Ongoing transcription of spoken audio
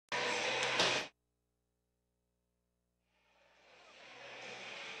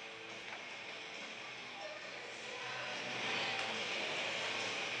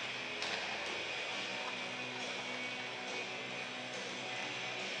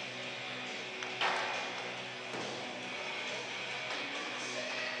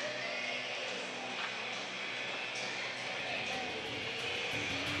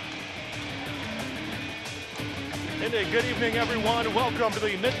And a good evening, everyone. Welcome to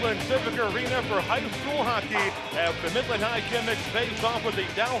the Midland Civic Arena for high school hockey as the Midland High Chemics face off with the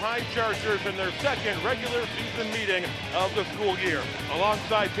Dow High Chargers in their second regular season meeting of the school year.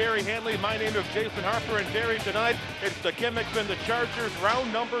 Alongside Terry Hanley, my name is Jason Harper, and Terry, tonight it's the Chemics and the Chargers,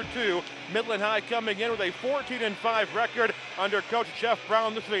 round number 2. Midland High coming in with a 14-5 record under Coach Jeff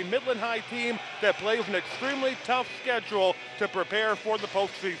Brown. This is a Midland High team that plays an extremely tough schedule to prepare for the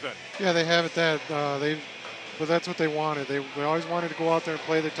postseason. Yeah, they have it but that's what they wanted. They always wanted to go out there and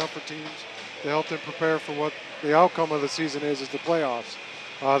play the tougher teams to help them prepare for what the outcome of the season is the playoffs.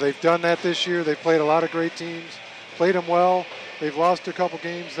 They've done that this year. They've played a lot of great teams, played them well. They've lost a couple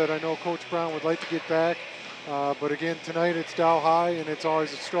games that I know Coach Brown would like to get back. But again, tonight it's Dow High, and it's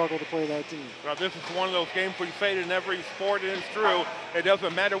always a struggle to play that team. Well, this is one of those games we say it in every sport, and it's true. It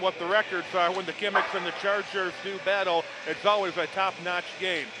doesn't matter what the records are. When the Chemics and the Chargers do battle, it's always a top-notch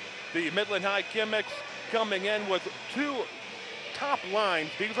game. The Midland High Chemics coming in with 2 top lines.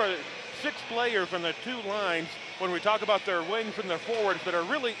 These are 6 players in the 2 lines. When we talk about their wings and their forwards that are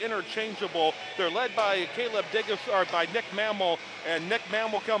really interchangeable, they're led by by Nick Mammal, and Nick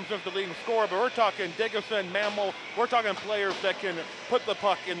Mammal comes as the leading scorer, but we're talking Diggison, Mammal, we're talking players that can put the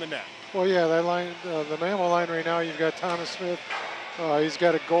puck in the net. Well, yeah, that line, the Mammal line right now, you've got Thomas Smith. He's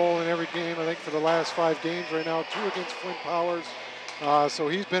got a goal in every game, I think, for the last 5 games right now, 2 against Flint Powers. So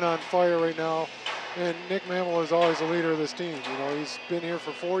he's been on fire right now. And Nick Mammal is always the leader of this team. You know, he's been here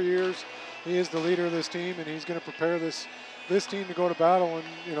for 4 years. He is the leader of this team, and he's going to prepare this team to go to battle. And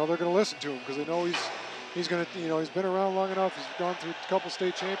you know, they're going to listen to him because they know he's going to. You know, he's been around long enough. He's gone through a couple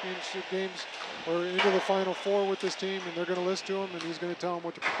state championship games or into the Final Four with this team, and they're going to listen to him, and he's going to tell them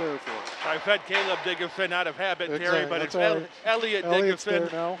what to prepare for. I've had Caleb Diggison out of habit, Exactly. Terry, but it's Elliot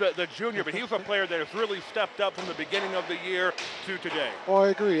Diggison, the junior. But he's a player that has really stepped up from the beginning of the year to today. Oh, I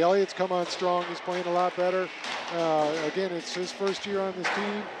agree. Elliot's come on strong. He's playing a lot better. Again, it's his first year on this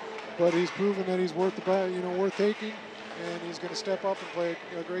team, but he's proven that he's worth taking, and he's going to step up and play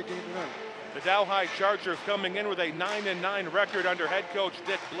a great game tonight. The Dow High Chargers coming in with a 9-9 record under head coach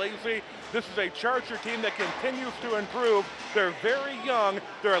Dick Blasey. This is a Charger team that continues to improve. They're very young.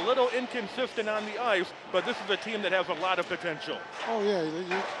 They're a little inconsistent on the ice, but this is a team that has a lot of potential. Oh, yeah.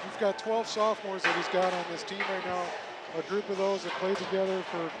 You've got 12 sophomores that he's got on this team right now. A group of those that played together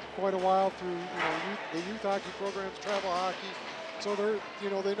for quite a while through the youth hockey programs, travel hockey. So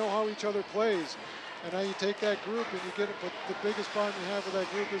they know how each other plays. And now you take that group and you get it, but the biggest problem you have with that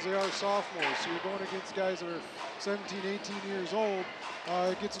group is they are sophomores. So you're going against guys that are 17, 18 years old.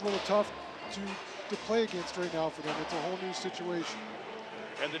 It gets a little tough to play against right now for them. It's a whole new situation.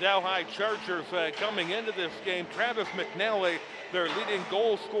 And the Dow High Chargers coming into this game, Travis McNally, their leading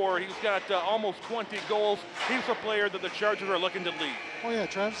goal scorer. He's got almost 20 goals. He's a player that the Chargers are looking to lead. Oh yeah,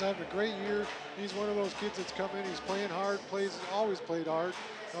 Travis is having a great year. He's one of those kids that's come in, he's playing hard, always played hard.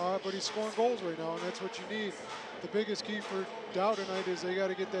 But he's scoring goals right now, and that's what you need. The biggest key for Dow tonight is they got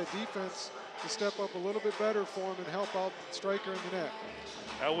to get that defense to step up a little bit better for him and help out the striker in the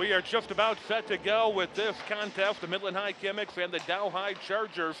net. We are just about set to go with this contest. The Midland High Chemics and the Dow High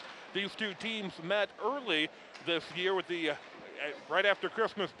Chargers. These 2 teams met early this year with the right after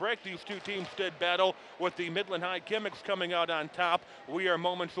Christmas break. These 2 teams did battle with the Midland High Chemics coming out on top. We are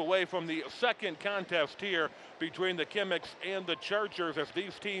moments away from the second contest here between the Chemics and the Chargers as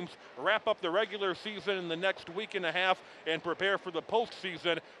these teams wrap up the regular season in the next week and a half and prepare for the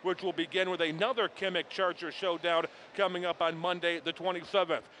postseason, which will begin with another Chemic-Charger showdown coming up on Monday the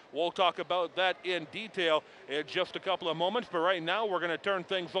 27th. We'll talk about that in detail in just a couple of moments, but right now we're going to turn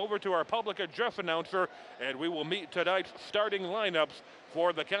things over to our public address announcer, and we will meet tonight's starting lineups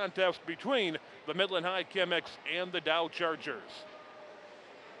for the contest between the Midland High Chemics and the Dow Chargers.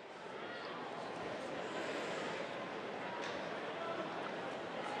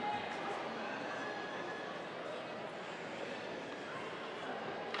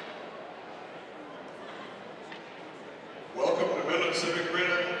 Welcome to Midland Civic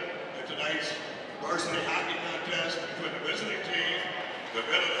Arena and tonight's varsity hockey contest between the visiting team, the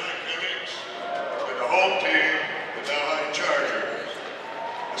Midland High Chemics, and the home team, the Dow High Chargers.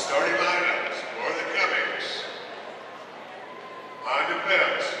 The starting lineups for the Chemics. On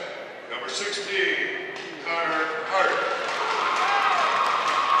defense, number 16, Connor Hart.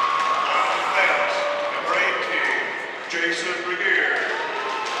 On defense, number 18, Jason Regier.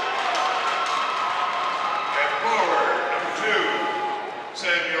 And forward, number 2,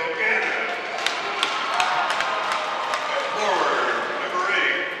 Samuel Gannon. And forward, number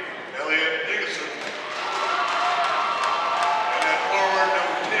 8, Elliot Diggison.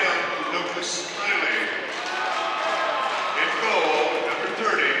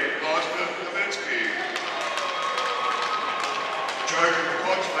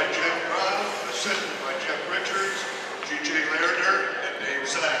 assisted by Jeff Richards, G.J. Lerner, and Dave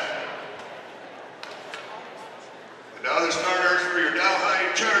Sack. And now the starters for your Dow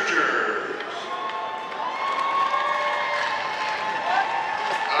High Chargers.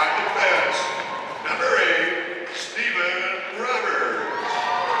 On defense, number 8, Stephen Roberts.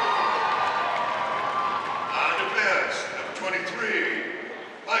 On defense, number 23,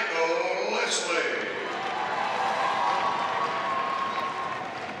 Michael Leslie.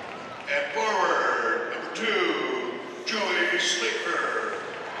 And forward, number 2, Joey Sleeper.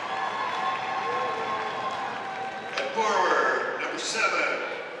 And forward, number 7,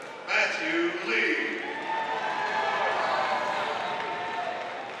 Matthew Lee.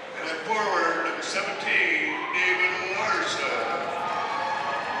 And then forward, number 17, David Larson.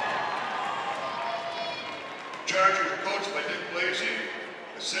 Chargers are coached by Dick Blasey,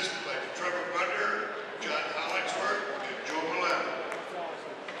 assisted by Trevor Bunder, John Hollingsworth, and Joe Millen.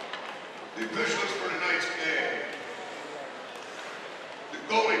 The officials for tonight's game.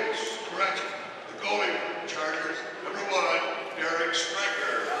 The goalies, correction. The goalie for the Chargers, number 1, Derek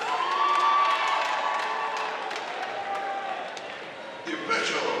Stryker. The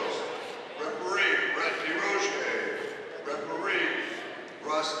officials, referee Brett DeRoche, referee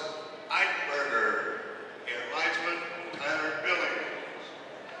Russ Eichenberger, and linesman Tyler Billings.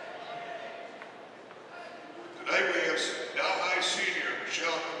 Tonight we have Dow High senior Michelle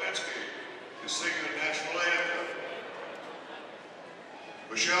Kaminsky is singing the national anthem.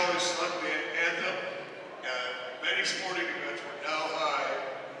 Michelle has sung the anthem at many sporting events for Dow High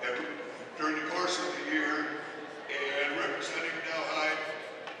during the course of the year, and representing Dow High,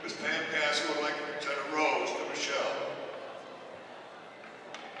 Ms. Pam Cass would like to present a rose to Michelle.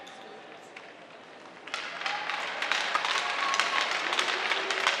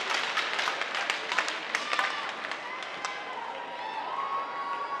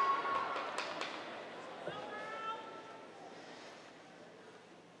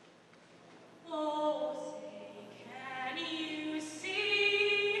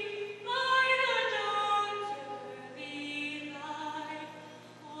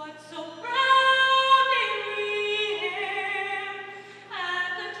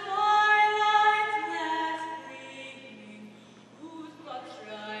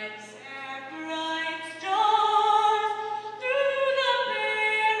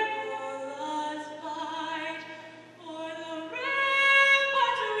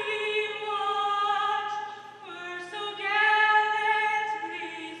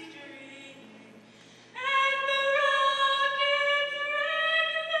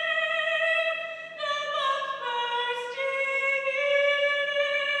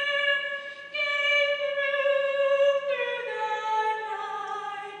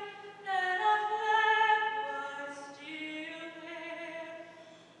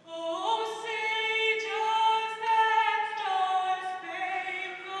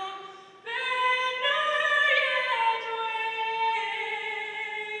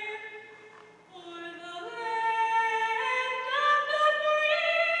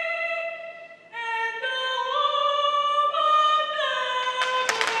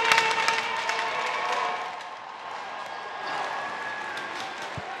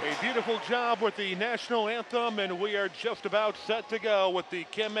 Beautiful job with the national anthem, and we are just about set to go with the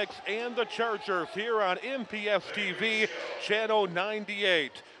Chemics and the Chargers here on MPS-TV, Channel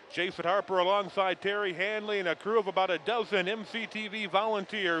 98. Jason Harper alongside Terry Hanley and a crew of about a dozen MCTV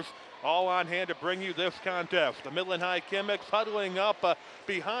volunteers all on hand to bring you this contest. The Midland High Chemics huddling up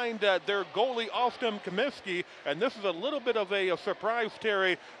behind their goalie, Austin Kaminsky, and this is a little bit of a surprise,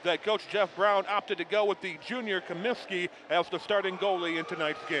 Terry, that Coach Jeff Brown opted to go with the junior Kaminsky as the starting goalie in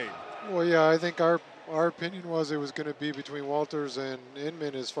tonight's game. Well, yeah, I think our opinion was it was going to be between Walters and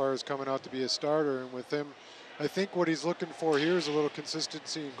Inman as far as coming out to be a starter, and with him, I think what he's looking for here is a little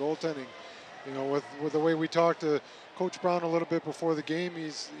consistency in goaltending. You know, with the way we talked to Coach Brown a little bit before the game,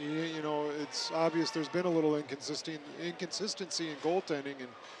 you know, it's obvious there's been a little inconsistency in goaltending, and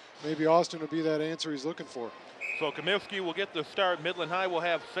maybe Austin will be that answer he's looking for. So Kaminsky will get the start. Midland High will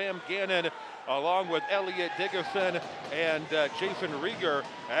have Sam Gannon along with Elliot Dickerson and Jason Rieger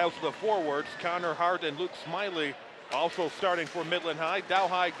as the forwards. Connor Hart and Luke Smiley also starting for Midland High. Dow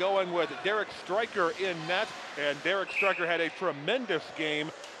High going with Derek Stryker in net, and Derek Stryker had a tremendous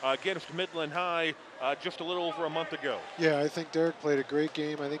game against Midland High just a little over a month ago. Yeah, I think Derek played a great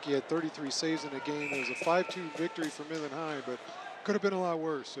game. I think he had 33 saves in a game. It was a 5-2 victory for Midland High, but could have been a lot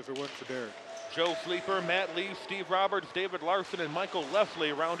worse if it wasn't for Derek. Joe Sleeper, Matt Lee, Steve Roberts, David Larson, and Michael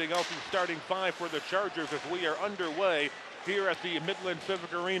Leslie rounding out the starting five for the Chargers as we are underway here at the Midland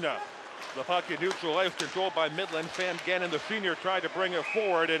Civic Arena. The puck in neutral ice controlled by Midland. Sam Gannon, the senior, tried to bring it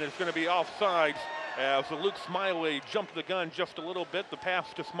forward, and it's going to be offsides as Luke Smiley jumped the gun just a little bit. The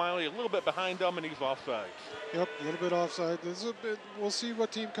pass to Smiley a little bit behind him, and he's offsides. Yep, a little bit offside. This is a bit. We'll see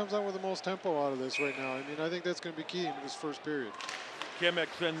what team comes out with the most tempo out of this right now. I mean, I think that's going to be key in this first period.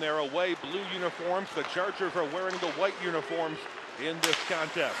 Chemics in their away blue uniforms. The Chargers are wearing the white uniforms in this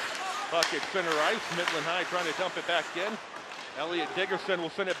contest. Puck at center ice. Midland High trying to dump it back in. Elliot Diggerson will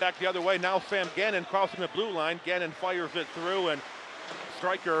send it back the other way. Now Sam Gannon crossing the blue line. Gannon fires it through, and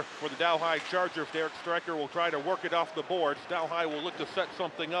Stryker for the Dow High Chargers. Derek Stryker will try to work it off the boards. Dow High will look to set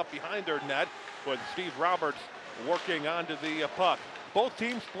something up behind their net, but Steve Roberts working onto the puck. Both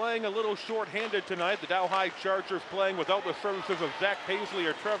teams playing a little short-handed tonight. The Dow High Chargers playing without the services of Zach Paisley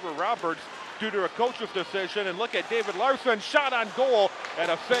or Trevor Roberts due to a coach's decision. And look at David Larson, shot on goal,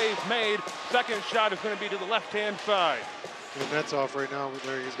 and a save made. Second shot is going to be to the left-hand side. And that's off right now, but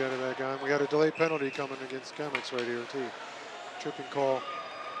there he's got it back on. We got a delayed penalty coming against Chemics right here, too. Tripping call.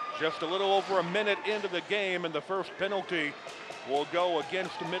 Just a little over a minute into the game, and the first penalty will go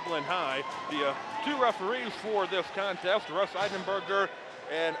against Midland High. The two referees for this contest, Russ Eidenberger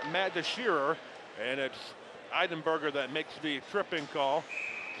and Matt DeShearer, and it's Eidenberger that makes the tripping call.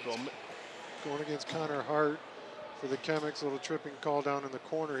 So going against Connor Hart for the Chemics, a little tripping call down in the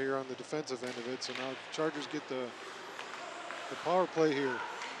corner here on the defensive end of it. So now Chargers get the power play here.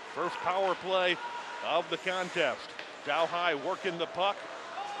 First power play of the contest. Dow High working the puck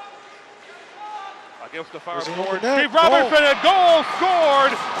against the far forward. Steve Robertson, a goal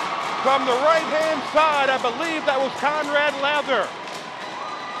scored from the right-hand side. I believe that was Conrad Lather.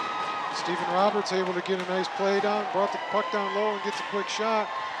 Stephen Roberts able to get a nice play down, brought the puck down low and gets a quick shot.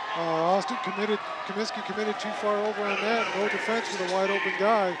 Austin Comiskey committed too far over on that. No defense with a wide open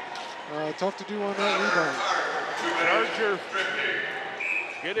guy. Tough to do on that rebound. Chargers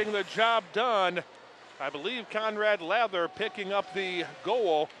getting the job done. I believe Conrad Lather picking up the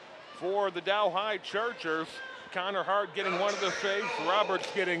goal for the Dow High Chargers. Connor Hart getting one of the saves. Roberts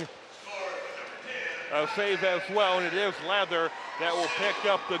getting a save as well, and it is Lather that will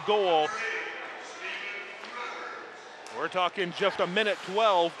pick up the goal. We're talking just a minute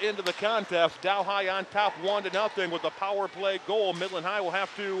 12 into the contest. Dow High on top 1-0 with a power play goal. Midland High will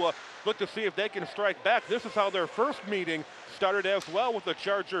have to look to see if they can strike back. This is how their first meeting started as well, with the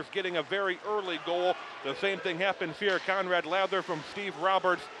Chargers getting a very early goal. The same thing happens here. Conrad Lather from Steve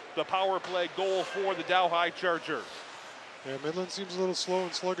Roberts, the power play goal for the Dow High Chargers. Yeah, Midland seems a little slow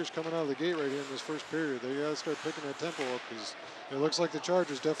and sluggish coming out of the gate right here in this first period. They got to start picking that tempo up, because it looks like the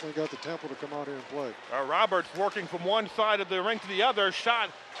Chargers definitely got the tempo to come out here and play. Roberts working from one side of the rink to the other.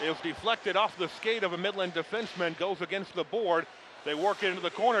 Shot is deflected off the skate of a Midland defenseman, goes against the board. They work it into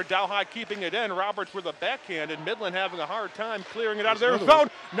the corner. Dow High keeping it in. Roberts with a backhand, and Midland having a hard time clearing it out of their zone.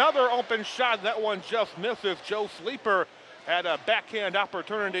 Another open shot. That one just misses. Joe Sleeper had a backhand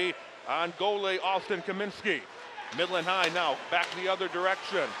opportunity on goalie Austin Comiskey. Midland High now back the other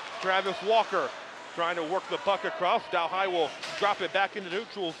direction. Travis Walker trying to work the puck across. Dow High will drop it back into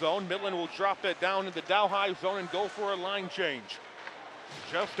neutral zone. Midland will drop it down in the Dow High zone and go for a line change.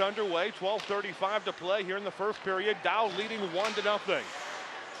 Just underway, 12:35 to play here in the first period. Dow leading 1-0.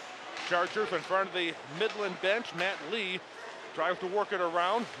 Chargers in front of the Midland bench. Matt Lee tries to work it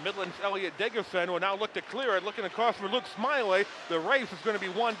around. Midland's Elliot Diggerson will now look to clear it. Looking across for Luke Smiley. The race is going to be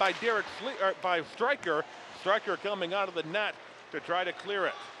won by by Stryker. Stryker coming out of the net to try to clear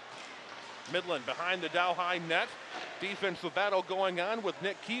it. Midland behind the Dow High net. Defensive battle going on with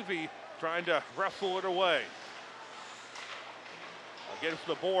Nick Keevy trying to wrestle it away. Against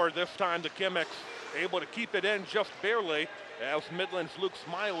the board, this time the Chemics able to keep it in just barely as Midland's Luke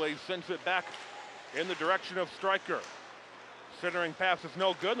Smiley sends it back in the direction of Stryker. Centering pass is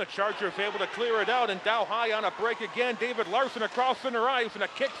no good, and the Chargers able to clear it out, and Dow High on a break again. David Larson across center ice, and a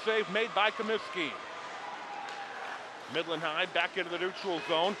kick save made by Comiskey. Midland High back into the neutral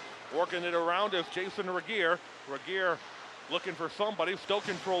zone. Working it around is Jason Regier. Regier looking for somebody, still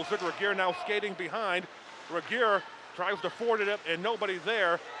controls it. Regier now skating behind. Regier tries to forward it up, and nobody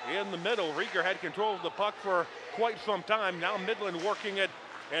there in the middle. Rieger had control of the puck for quite some time. Now Midland working it,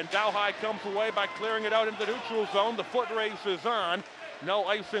 and Dow High comes away by clearing it out into the neutral zone. The foot race is on. No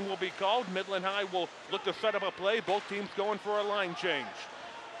icing will be called. Midland High will look to set up a play. Both teams going for a line change.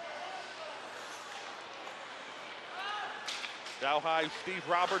 Dow High Steve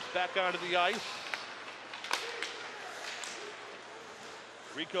Roberts back onto the ice.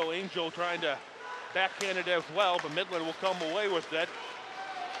 Rico Angel trying to backhand it as well, but Midland will come away with it.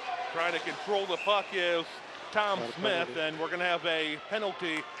 Trying to control the puck is Tom Smith, and we're going to have a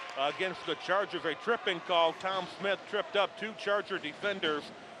penalty against the Chargers, a tripping call. Tom Smith tripped up two Charger defenders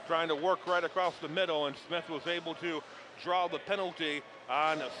trying to work right across the middle, and Smith was able to draw the penalty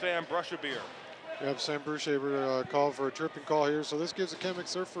on Sam Brushabeer. Yep, Sam Brushabeer called for a tripping call here, so this gives the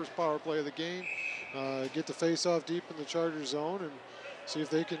Chemics their first power play of the game. Get the face-off deep in the Chargers zone and see if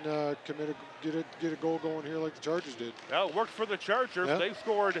they can get a goal going here like the Chargers did. Well, it worked for the Chargers. Yep. They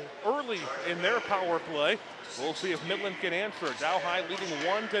scored early in their power play. We'll see if Midland can answer. Dow High leading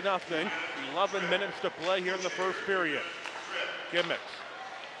 1-0. 11 minutes to play here in the first period. Chemics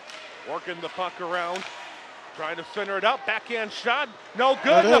working the puck around, trying to center it up. Backhand shot, no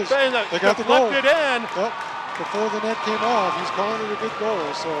good. They got the goal. Deflected in. Yep. Before the net came off, he's calling it a good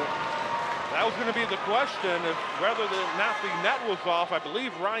goal. So that was going to be the question. If rather than not the net was off, I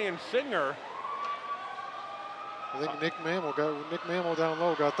believe Ryan Singer. I think Nick Mammal down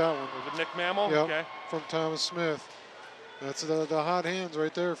low got that one. Was it Nick Mammal? Yep, okay. From Thomas Smith. That's the hot hands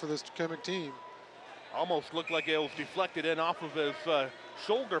right there for this Chemic team. Almost looked like it was deflected in off of his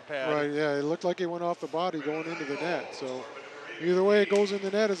shoulder pad. Right, yeah, it looked like it went off the body going into the net. So either way, it goes in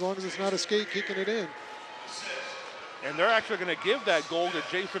the net as long as it's not a skate kicking it in. And they're actually going to give that goal to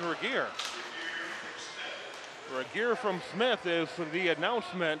Jason Regier. Regier from Smith is the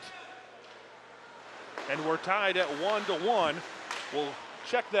announcement. And we're tied at 1-1. We'll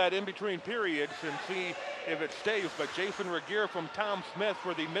check that in between periods and see if it stays. But Jason Regier from Tom Smith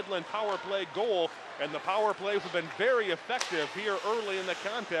for the Midland power play goal. And the power plays have been very effective here early in the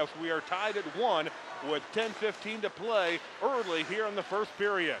contest. We are tied at 1 with 10:15 to play early here in the first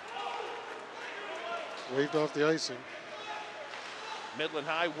period. Waved off the icing. Midland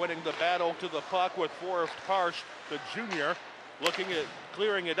High winning the battle to the puck with Forrest Parsh, the junior, looking at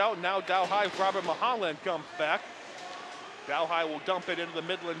clearing it out. Now Dow High's Robert Mahalan comes back. Dow High will dump it into the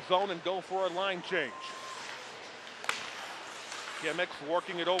Midland zone and go for a line change. Chemics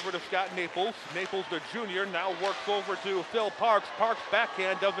working it over to Scott Naples. Naples, the junior, now works over to Phil Parks. Parks'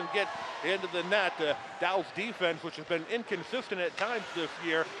 backhand doesn't get into the net. Dow's defense, which has been inconsistent at times this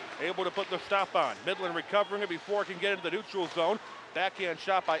year, able to put the stop on. Midland recovering it before it can get into the neutral zone. Backhand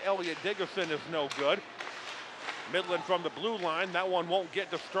shot by Elliot Diggerson is no good. Midland from the blue line. That one won't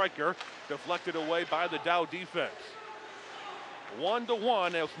get to Stryker. Deflected away by the Dow defense.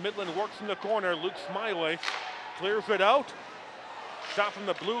 1-1 as Midland works in the corner. Luke Smiley clears it out. Shot from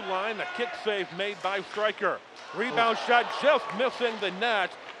the blue line. The kick save made by Stryker. Rebound shot just missing the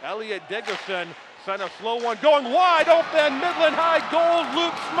net. Elliot Diggerson sent a slow one going wide open. Midland High goal,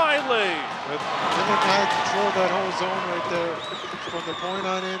 Luke Smiley. Midland High controlled that whole zone right there. From the point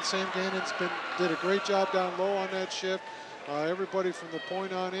on in, Sam Gannon's did a great job down low on that shift. Everybody from the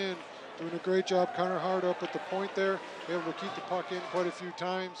point on in doing a great job. Connor Hart up at the point there, able to keep the puck in quite a few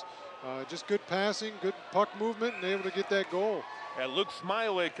times. Just good passing, good puck movement, and able to get that goal. And Luke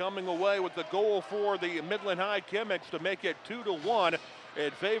Smiley coming away with the goal for the Midland High Chemics to make it 2-1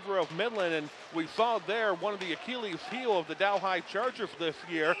 in favor of Midland. And we saw there one of the Achilles heel of the Dow High Chargers this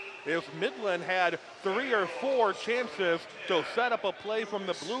year is Midland had 3 or 4 chances to set up a play from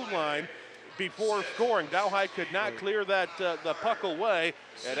the blue line before scoring. Dow High could not clear that the puck away,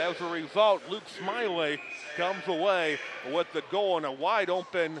 and as a result, Luke Smiley comes away with the goal in a wide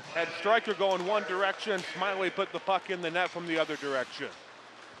open. Had Stryker going one direction, Smiley put the puck in the net from the other direction.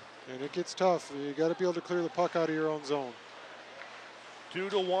 And it gets tough. You got to be able to clear the puck out of your own zone.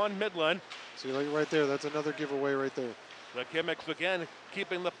 2-1 Midland. See, like right there, that's another giveaway right there. The Chemics again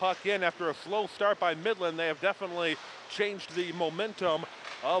keeping the puck in after a slow start by Midland. They have definitely changed the momentum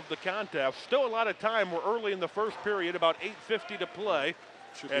of the contest. Still a lot of time. We're early in the first period, about 8:50 to play.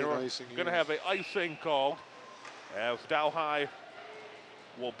 And we're going to have an icing called as Dow High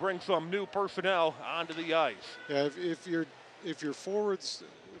will bring some new personnel onto the ice. Yeah, if your forwards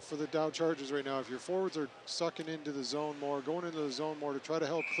for the Dow Chargers right now, if your forwards are sucking into the zone more, going into the zone more to try to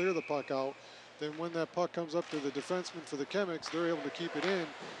help clear the puck out, then when that puck comes up to the defenseman for the Chemics, they're able to keep it in,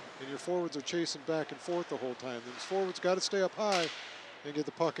 and your forwards are chasing back and forth the whole time. These forwards got to stay up high and get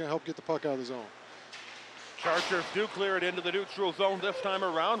the puck and help get the puck out of the zone. Chargers do clear it into the neutral zone this time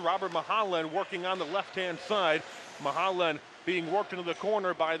around. Robert Mahalan working on the left-hand side. Mahalan being worked into the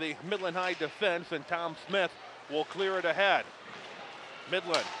corner by the Midland High defense, and Tom Smith will clear it ahead.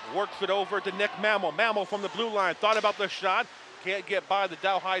 Midland works it over to Nick Mammal. Mammal from the blue line, thought about the shot. Can't get by the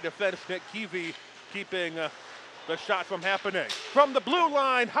Dow High defense. Nick Keevy keeping the shot from happening. From the blue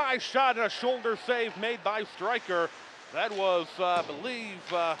line, high shot and a shoulder save made by Stryker. That was, I believe,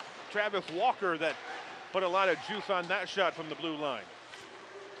 Travis Walker that put a lot of juice on that shot from the blue line.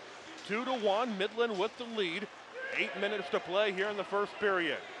 2-1, Midland with the lead. 8 minutes to play here in the first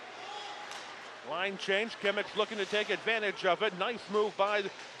period. Line change, Chemics looking to take advantage of it. Nice move by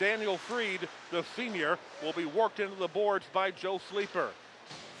Daniel Freed, the senior, will be worked into the boards by Joe Sleeper.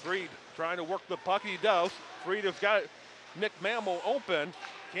 Freed trying to work the puck. He does. Freed has got Nick Mammal open.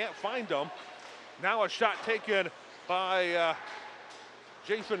 Can't find him. Now a shot taken by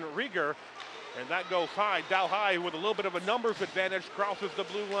Jason Rieger, and that goes high. Dow High with a little bit of a numbers advantage crosses the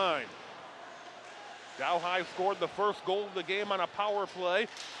blue line. Dow High scored the first goal of the game on a power play.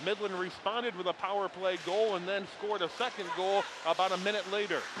 Midland responded with a power play goal and then scored a second goal about a minute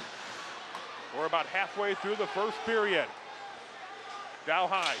later. We're about halfway through the first period. Dow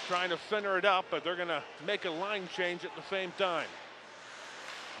High trying to center it up, but they're going to make a line change at the same time.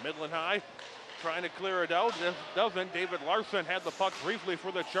 Midland High trying to clear it out. This doesn't. David Larson had the puck briefly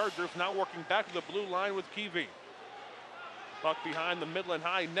for the Chargers, now working back to the blue line with Keevy. Puck behind the Midland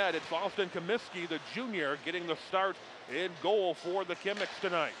High net. It's Austin Comiskey, the junior, getting the start in goal for the Chemics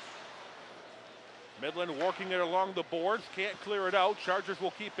tonight. Midland working it along the boards, can't clear it out. Chargers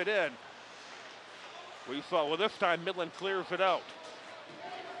will keep it in. We saw, well, this time Midland clears it out.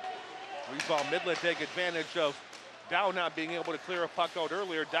 We saw Midland take advantage of Dow not being able to clear a puck out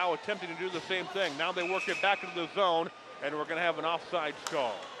earlier. Dow attempting to do the same thing. Now they work it back into the zone, and we're going to have an offsides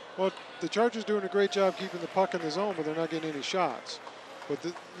call. Well, the Chargers doing a great job keeping the puck in the zone, but they're not getting any shots. But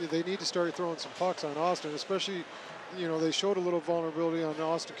they need to start throwing some pucks on Austin, especially, you know, they showed a little vulnerability on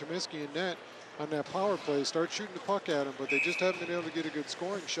Austin Comiskey in net on that power play. Start shooting the puck at him, but they just haven't been able to get a good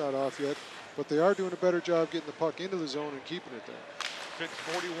scoring shot off yet. But they are doing a better job getting the puck into the zone and keeping it there.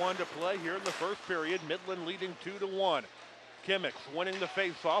 6:41 to play here in the first period. Midland leading 2-1. Chemics winning the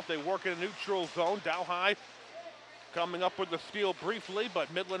face-off. They work in a neutral zone. Dow High coming up with the steal briefly,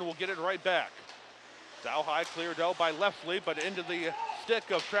 but Midland will get it right back. Dow High cleared out by Leslie, but into the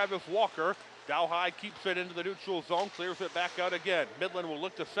stick of Travis Walker. Dow High keeps it into the neutral zone, clears it back out again. Midland will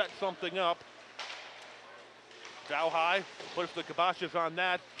look to set something up. Dow High puts the kiboshes on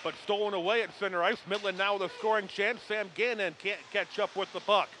that, but stolen away at center ice. Midland now with a scoring chance. Sam Gannon can't catch up with the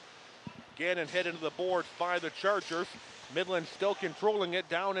puck. Gannon hit into the boards by the Chargers. Midland still controlling it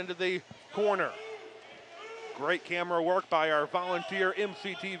down into the corner. Great camera work by our volunteer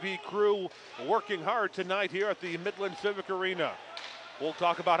MCTV crew, working hard tonight here at the Midland Civic Arena. We'll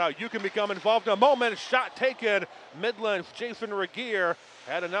talk about how you can become involved in a moment. Shot taken. Midland's Jason Regier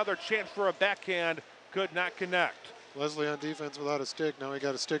had another chance for a backhand, could not connect. Leslie on defense without a stick. Now he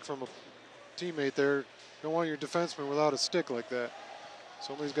got a stick from a teammate there. Don't want your defenseman without a stick like that.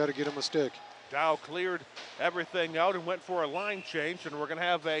 Somebody's got to get him a stick. Dow cleared everything out and went for a line change, and we're going to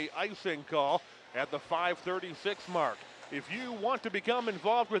have a icing call at the 5:36 mark. If you want to become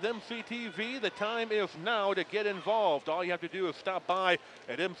involved with MCTV, the time is now to get involved. All you have to do is stop by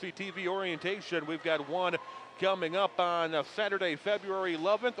at MCTV orientation. We've got one coming up on Saturday, February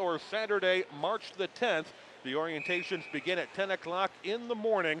 11th or Saturday, March the 10th. The orientations begin at 10 o'clock in the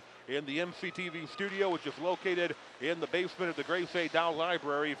morning in the MCTV studio, which is located in the basement of the Grace A. Dow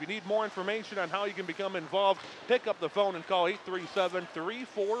Library. If you need more information on how you can become involved, pick up the phone and call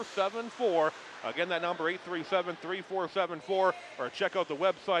 837-3474. Again, that number 837-3474, or check out the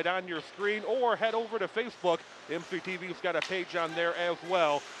website on your screen, or head over to Facebook. MCTV's got a page on there as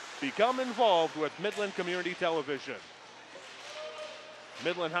well. Become involved with Midland Community Television.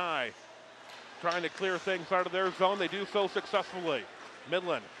 Midland High trying to clear things out of their zone. They do so successfully.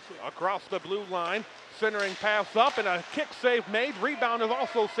 Midland across the blue line, centering pass up, and a kick save made. Rebound is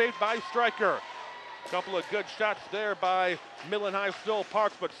also saved by Stryker. A couple of good shots there by Midland High Still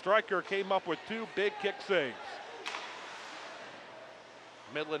Parks, but Stryker came up with two big kick saves.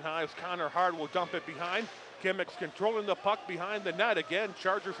 Midland High's Connor Hard will dump it behind. Chemics controlling the puck behind the net again.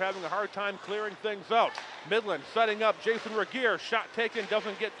 Chargers having a hard time clearing things out. Midland setting up Jason Regier. Shot taken,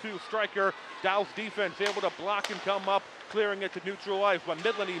 doesn't get to Stryker. Dow's defense able to block and come up, clearing it to neutral ice. But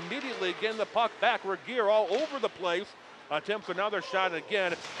Midland immediately getting the puck back. Regier all over the place. Attempts another shot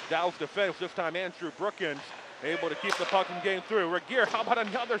again. Dow's defense, this time Andrew Brookins, able to keep the puck from getting through. Regier, how about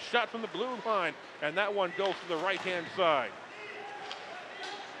another shot from the blue line? And that one goes to the right-hand side.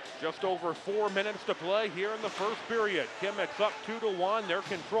 Just over 4 minutes to play here in the first period. Chemics up 2-1. They're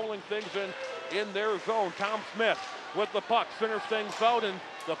controlling things in their zone. Tom Smith with the puck, centers things out, and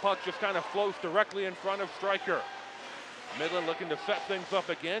the puck just kind of floats directly in front of Stryker. Midland looking to set things up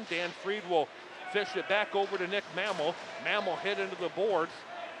again. Dan Freed will fish it back over to Nick Mammal. Mammal hit into the boards.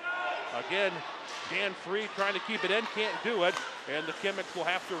 Again, Dan Freed trying to keep it in, can't do it, and the Chemics will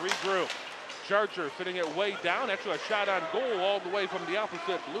have to regroup. Chargers sitting it way down. Actually, a shot on goal all the way from the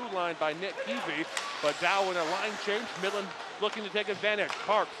opposite blue line by Nick Keevy. But Dow in a line change. Midland looking to take advantage.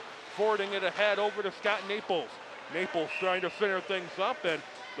 Parks forwarding it ahead over to Scott Naples. Naples trying to center things up, and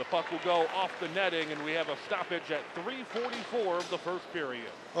The puck will go off the netting, and we have a stoppage at 3:44 of the first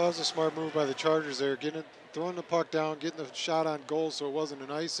period. Well, that was a smart move by the Chargers there, throwing the puck down, getting the shot on goal so it wasn't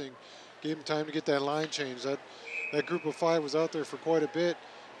an icing. Gave them time to get that line change. That group of 5 was out there for quite a bit,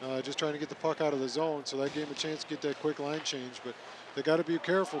 just trying to get the puck out of the zone, so that gave them a chance to get that quick line change. But they got to be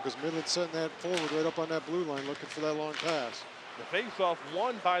careful because Midland's setting that forward right up on that blue line looking for that long pass. The face-off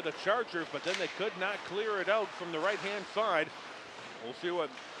won by the Chargers, but then they could not clear it out from the right-hand side. We'll see what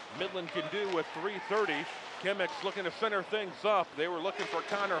Midland can do with 3:30. Chemics looking to center things up. They were looking for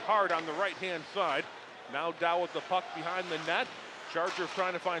Connor Hart on the right-hand side. Now Dow with the puck behind the net. Chargers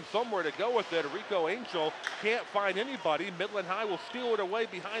trying to find somewhere to go with it. Rico Angel can't find anybody. Midland High will steal it away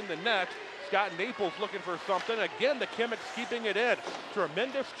behind the net. Scott Naples looking for something. Again, the Chemics keeping it in.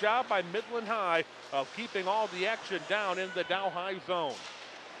 Tremendous job by Midland High of keeping all the action down in the Dow High zone.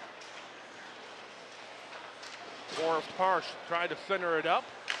 Forrest Parsh tried to center it up.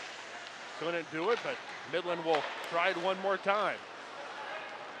 Couldn't do it, but Midland will try it one more time.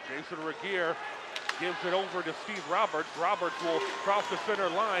 Jason Regier gives it over to Steve Roberts. Roberts will cross the center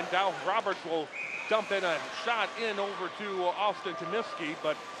line. Dow Roberts will dump in a shot in over to Austin Comiskey,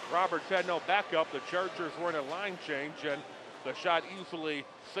 but Roberts had no backup. The Chargers were in a line change, and the shot easily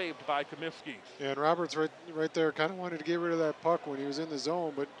saved by Comiskey. Yeah, and Roberts right there kind of wanted to get rid of that puck when he was in the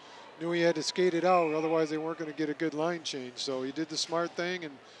zone, but knew he had to skate it out, otherwise they weren't going to get a good line change. So he did the smart thing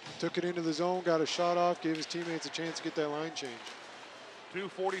and took it into the zone, got a shot off, gave his teammates a chance to get that line change.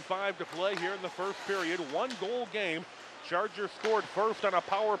 2:45 to play here in the first period. 1-goal game. Chargers scored first on a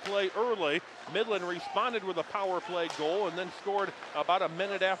power play early. Midland responded with a power play goal and then scored about a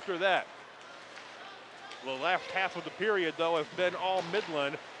minute after that. The last half of the period, though, has been all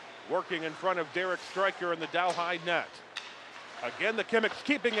Midland, working in front of Derek Stryker in the Dow High net. Again, the Chemics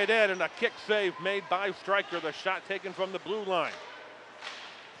keeping it in, and a kick save made by Stryker. The shot taken from the blue line.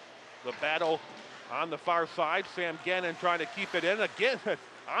 The battle on the far side. Sam Gannon trying to keep it in. Again,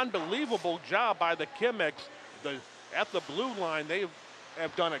 unbelievable job by the Chemics. At the blue line, they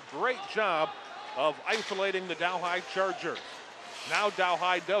have done a great job of isolating the Dow High Chargers. Now Dow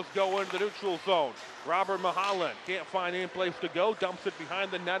High does go into the neutral zone. Robert Mahalan can't find any place to go. Dumps it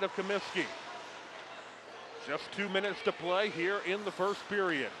behind the net of Comiskey. Just 2 minutes to play here in the first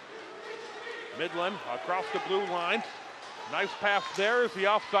period. Midland across the blue line. Nice pass there. Is he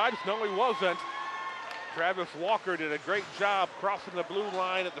offside? No, he wasn't. Travis Walker did a great job crossing the blue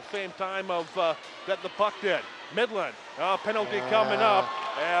line at the same time that the puck did. Midland, penalty coming up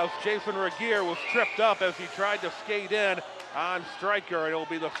as Jason Regier was tripped up as he tried to skate in on Stryker. It'll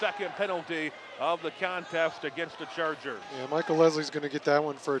be the second penalty of the contest against the Chargers. Yeah, Michael Leslie's going to get that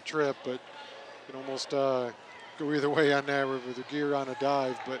one for a trip, but can almost go either way on that with Regier on a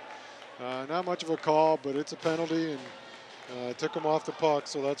dive. But not much of a call, but it's a penalty, and took him off the puck,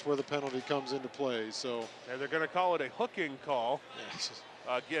 so that's where the penalty comes into play. So and they're going to call it a hooking call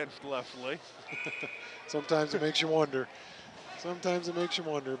against Leslie. Sometimes it makes you wonder. Sometimes it makes you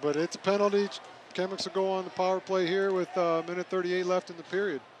wonder, but it's a penalty. Chemics will go on the power play here with minute 38 left in the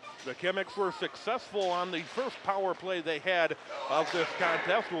period. The Chemics were successful on the first power play they had of this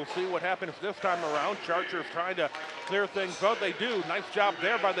contest. We'll see what happens this time around. Chargers trying to clear things out. They do. Nice job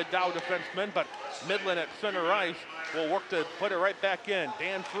there by the Dow defensemen, but Midland at center ice will work to put it right back in.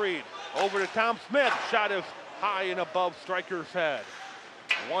 Dan Freed over to Tom Smith. Shot is high and above Stryker's head.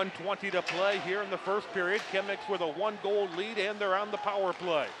 1:20 to play here in the first period. Chemics with a 1-goal lead, and they're on the power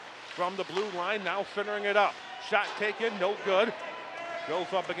play. From the blue line, now centering it up. Shot taken, no good.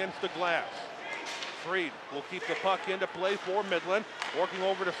 Goes up against the glass. Freed will keep the puck into play for Midland. Working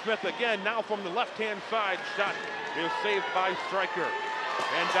over to Smith again. Now from the left-hand side, shot is saved by Stryker.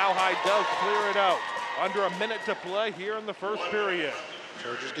 And Dow High does clear it out. Under a minute to play here in the first period.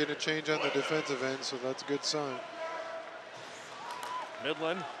 Chargers getting a change on the defensive end, so that's a good sign.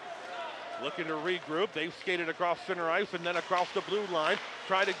 Midland looking to regroup. They've skated across center ice and then across the blue line.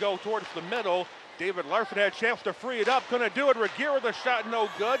 Try to go towards the middle. David Larson had a chance to free it up. Couldn't do it. Regier with a shot, no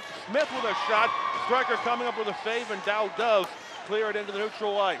good. Smith with a shot. Stryker coming up with a save, and Dow does clear it into the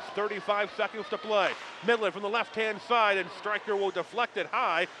neutral ice. 35 seconds to play. Midland from the left-hand side, and Stryker will deflect it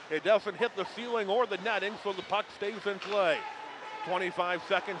high. It doesn't hit the ceiling or the netting, so the puck stays in play. 25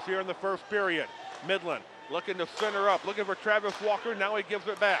 seconds here in the first period. Midland looking to center up, looking for Travis Walker. Now he gives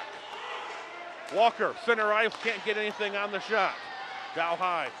it back. Walker, center ice, can't get anything on the shot. Dow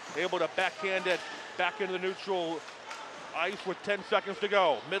High able to backhand it back into the neutral ice with 10 seconds to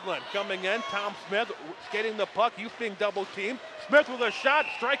go. Midland coming in. Tom Smith skating the puck. He's being double teamed. Smith with a shot.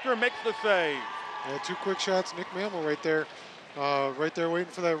 Stryker makes the save. Yeah, 2 quick shots. Nick Mammal right there Right there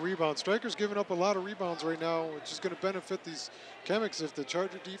waiting for that rebound. Striker's giving up a lot of rebounds right now, which is going to benefit these Chemics if the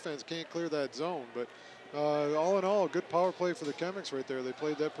Charger defense can't clear that zone. But all in all, good power play for the Chemics right there. They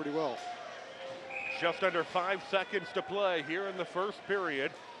played that pretty well. Just under 5 seconds to play here in the first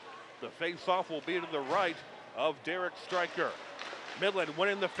period. The face-off will be to the right of Derek Stryker. Midland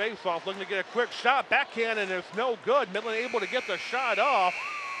winning the face-off, looking to get a quick shot. Backhand, and it's no good. Midland able to get the shot off.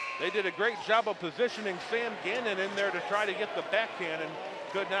 They did a great job of positioning Sam Gannon in there to try to get the backhand and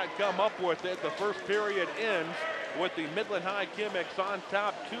could not come up with it. The first period ends with the Midland High Chemics on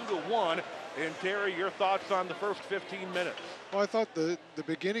top 2-1. And Terry, your thoughts on the first 15 minutes? Well, I thought the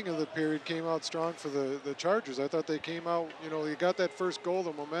beginning of the period came out strong for the Chargers. I thought they came out, they got that first goal.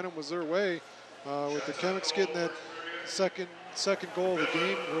 The momentum was their way with the Chemics getting that second goal of the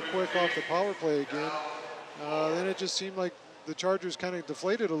game real quick off the power play again. Then it just seemed like the Chargers kind of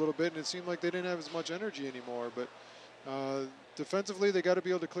deflated a little bit, and it seemed like they didn't have as much energy anymore. But defensively, they got to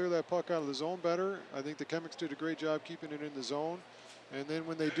be able to clear that puck out of the zone better. I think the Chemics did a great job keeping it in the zone. And then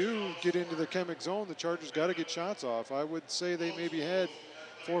when they do get into the Chemic zone, the Chargers got to get shots off. I would say they maybe had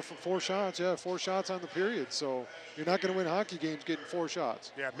four shots. Yeah, 4 shots on the period. So you're not going to win hockey games getting 4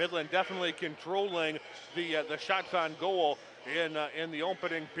 shots. Yeah, Midland definitely controlling the shots on goal in the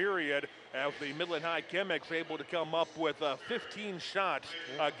opening period, as the Midland High Chemics able to come up with 15 shots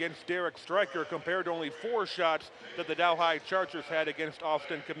against Derek Stryker compared to only 4 shots that the Dow High Chargers had against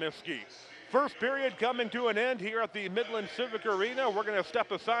Austin Comiskey. First period coming to an end here at the Midland Civic Arena. We're going to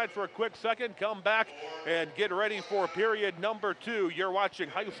step aside for a quick second, come back, and get ready for period number 2. You're watching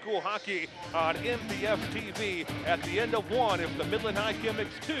high school hockey on MPS-TV. At the end of 1, it's the Midland High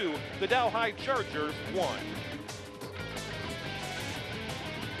Chemics 2, the Dow High Chargers 1.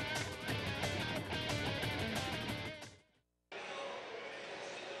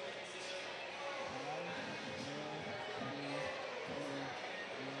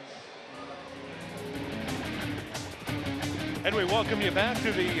 And we welcome you back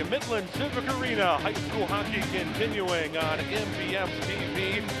to the Midland Civic Arena. High school hockey continuing on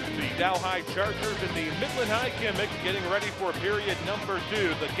MPS-TV. The Dow High Chargers and the Midland High Chemics getting ready for period number 2.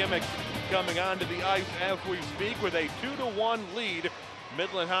 The Chemics coming onto the ice as we speak with a 2-1 lead.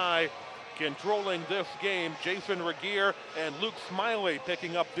 Midland High controlling this game. Jason Regier and Luke Smiley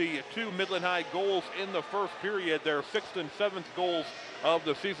picking up the 2 Midland High goals in the first period, their 6th and 7th goals of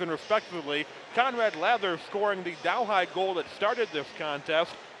the season respectively. Conrad Lather scoring the Dow High goal that started this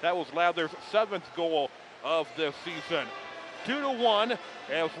contest. That was Lather's 7th goal of this season. 2-1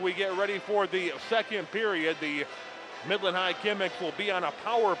 as we get ready for the second period. The Midland High Chemics will be on a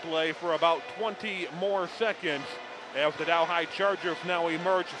power play for about 20 more seconds as the Dow High Chargers now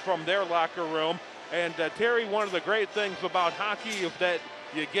emerge from their locker room. And Terry, one of the great things about hockey is that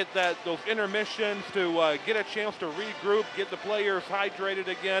you get those intermissions to get a chance to regroup, get the players hydrated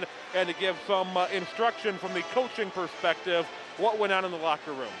again, and to give some instruction from the coaching perspective what went on in the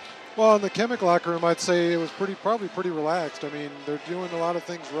locker rooms. Well, in the Chemic locker room, I'd say it was probably pretty relaxed. I mean, they're doing a lot of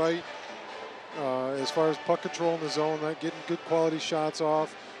things right as far as puck control in the zone, getting good quality shots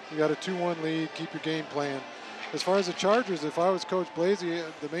off. You got a 2-1 lead, keep your game plan. As far as the Chargers, if I was Coach Blasey,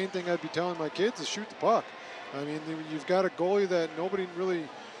 the main thing I'd be telling my kids is shoot the puck. I mean, you've got a goalie that nobody really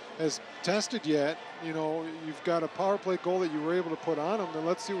has tested yet. You've got a power play goal that you were able to put on him. Then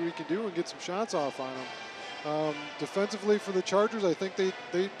let's see what we can do and get some shots off on him. Defensively for the Chargers, I think they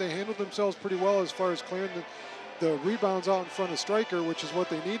handled themselves pretty well as far as clearing the rebounds out in front of Stryker, which is what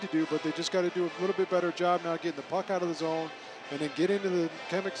they need to do, but they just got to do a little bit better job now getting the puck out of the zone and then get into the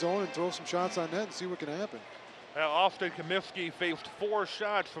Chemic zone and throw some shots on net and see what can happen. Austin Comiskey faced 4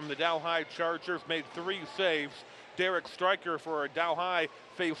 shots from the Dow High Chargers, made 3 saves. Derek Stryker for Dow High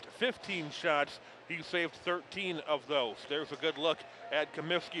faced 15 shots. He saved 13 of those. There's a good look at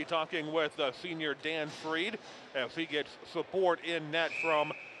Comiskey talking with senior Dan Freed as he gets support in net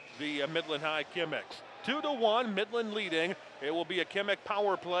from the Midland High Chemics. 2-1, Midland leading. It will be a Chemic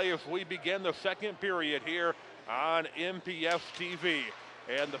power play as we begin the second period here on MPS-TV.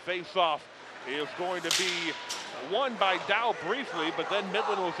 And the face-off is going to be won by Dow briefly, but then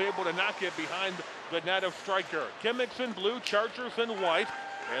Midland was able to knock it behind the net of Stryker. Chemics in blue, Chargers in white,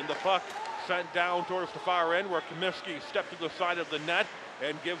 and the puck sent down towards the far end where Comiskey stepped to the side of the net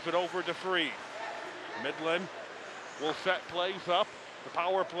and gives it over to Freed. Midland will set plays up. The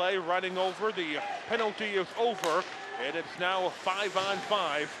power play running over. The penalty is over, and it's now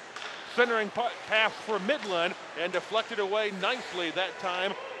 5-on-5. Centering pass for Midland and deflected away nicely that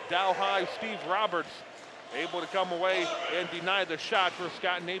time. Dow High Steve Roberts able to come away and deny the shot for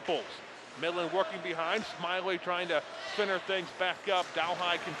Scott Naples. Midland working behind, Smiley trying to center things back up. Dow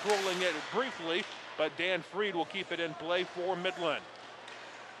High controlling it briefly, but Dan Freed will keep it in play for Midland.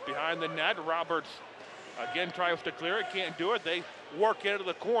 Behind the net, Roberts again tries to clear it, can't do it. They work into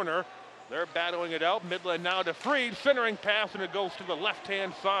the corner. They're battling it out. Midland now to Freed, centering pass, and it goes to the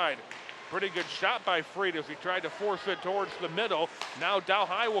left-hand side. Pretty good shot by Freed as he tried to force it towards the middle. Now Dow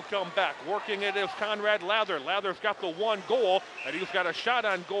High will come back. Working it is Conrad Lather. Lather's got the one goal, and he's got a shot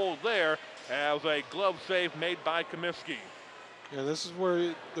on goal there as a glove save made by Comiskey. Yeah, this is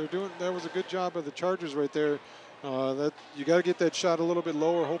where they're doing. That was a good job of the Chargers right there. That you got to get that shot a little bit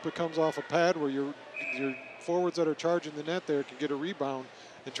lower. Hope it comes off a pad where your forwards that are charging the net there can get a rebound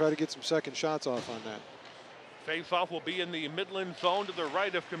and try to get some second shots off on that. Face-off will be in the Midland zone to the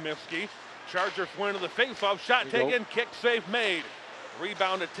right of Comiskey. Chargers win to the face-off. Shot taken, kick save made.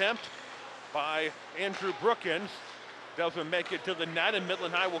 Rebound attempt by Andrew Brookins. Doesn't make it to the net, and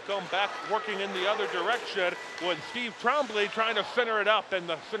Midland High will come back working in the other direction with Steve Trombley trying to center it up, and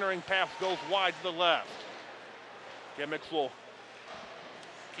the centering pass goes wide to the left. Chemics will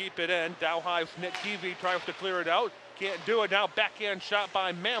keep it in. Dow High's Nick Keevy tries to clear it out. Can't do it now. Backhand shot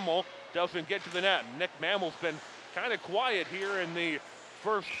by Mammal. Doesn't get to the net. Nick Mammal's been kind of quiet here in the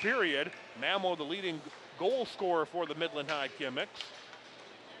first period. Mammal, the leading goal scorer for the Midland High Chemics.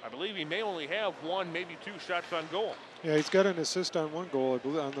 I believe he may only have one, maybe two shots on goal. Yeah, he's got an assist on one goal, I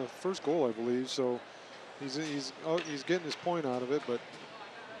believe, on the first goal, I believe. So he's getting his point out of it, but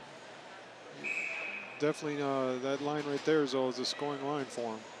definitely that line right there is a scoring line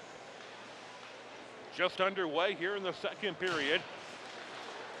for him. Just underway here in the second period.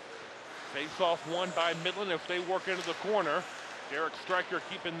 Face-off won by Midland as they work into the corner. Derek Stryker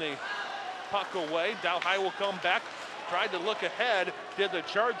keeping the puck away. Dow High will come back. Tried to look ahead, did the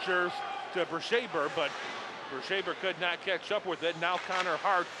Chargers to Bershaber, but Bershaber could not catch up with it. Now Connor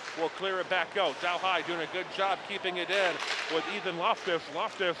Hart will clear it back out. Dow High doing a good job keeping it in with Ethan Loftus.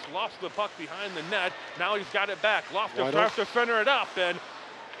 Loftus lost the puck behind the net. Now he's got it back. Loftus tries to center it up, and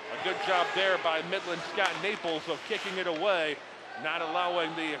a good job there by Midland Scott Naples of kicking it away, not allowing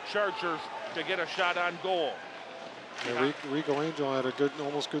the Chargers to get a shot on goal. Yeah, Rico Angel had a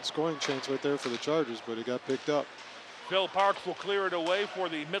almost good scoring chance right there for the Chargers, but it got picked up. Phil Parks will clear it away for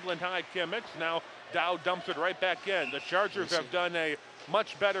the Midland High Chemics. Now Dow dumps it right back in. The Chargers have done a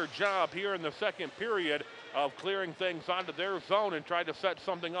much better job here in the second period of clearing things onto their zone and try to set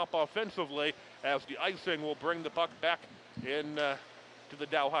something up offensively as the icing will bring the puck back in to the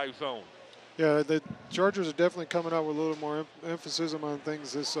Dow High zone. Yeah, the Chargers are definitely coming out with a little more emphasis on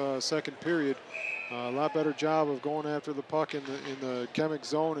things this second period. A lot better job of going after the puck in the Chemic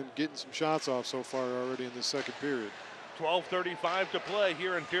zone and getting some shots off so far already in the second period. 12:35 to play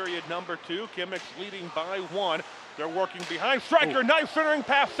here in period number 2. Chemics leading by 1. They're working behind Stryker. Nice centering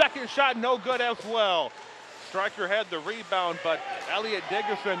pass. Second shot, no good as well. Stryker had the rebound, but Elliot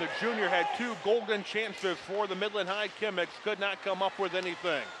Diggerson, the junior, had 2 golden chances for the Midland High Chemics. Could not come up with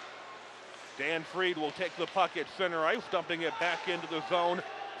anything. Dan Freed will take the puck at center ice, dumping it back into the zone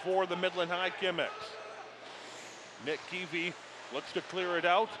for the Midland High Chemics. Nick Keevy looks to clear it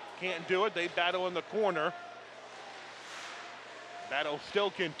out. Can't do it. They battle in the corner. Battle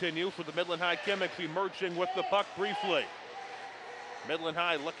still continues for the Midland High Chemics emerging with the puck briefly. Midland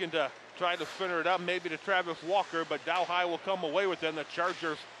High looking to try to center it up, maybe to Travis Walker, but Dow High will come away with it, and the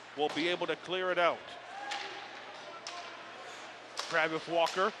Chargers will be able to clear it out. Travis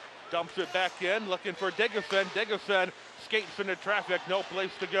Walker dumps it back in, looking for Diggerson. Diggerson skates into traffic, no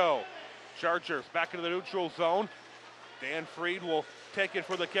place to go. Chargers back into the neutral zone. Dan Freed will take it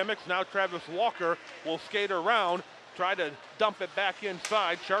for the Chemics. Now Travis Walker will skate around, try to dump it back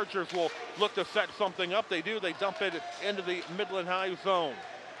inside. Chargers will look to set something up. They do. They dump it into the Midland High zone.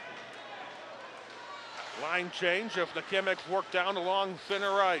 Line change if the Chemics work down along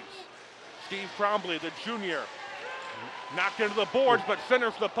center ice. Steve Trombley, the junior, knocked into the boards but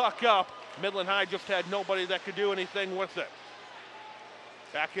centers the puck up. Midland High just had nobody that could do anything with it.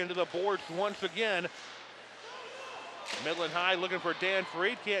 Back into the boards once again. Midland High looking for Dan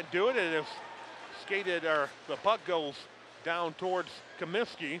Freed, can't do it, and if skated, or the puck goes down towards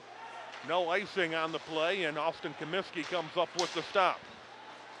Comiskey. No icing on the play, and Austin Comiskey comes up with the stop.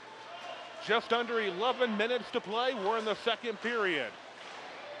 Just under 11 minutes to play. We're in the second period.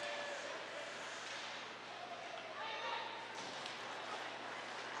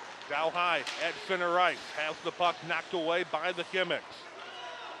 Dow High at center ice has the puck knocked away by the Chemics.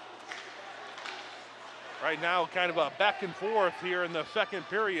 Right now, kind of a back and forth here in the second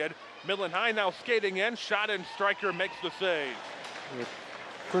period. Midland High now skating in. Shot and Stryker makes the save. Yeah.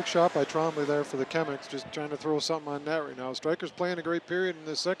 Quick shot by Trombley there for the Chemics, just trying to throw something on net right now. Stryker's playing a great period in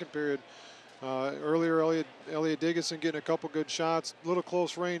the second period. Earlier, Elliot Diggeson getting a couple good shots, a little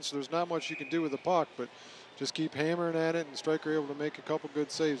close range, so there's not much you can do with the puck, but just keep hammering at it, and Stryker able to make a couple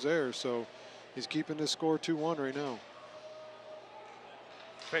good saves there. So he's keeping this score 2-1 right now.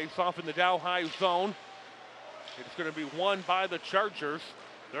 Face off in the Dow High zone. It's going to be won by the Chargers.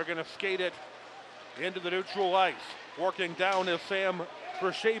 They're going to skate it into the neutral ice. Working down is Sam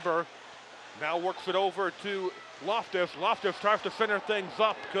Verschaber. Now works it over to Loftus. Loftus tries to center things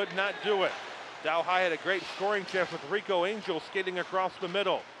up, could not do it. Dow High had a great scoring chance with Rico Angel skating across the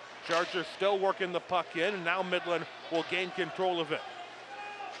middle. Chargers still working the puck in, and now Midland will gain control of it.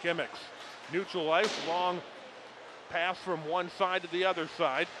 Chemics, neutral ice, long pass from one side to the other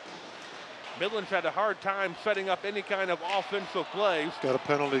side. Midland's had a hard time setting up any kind of offensive plays. Got a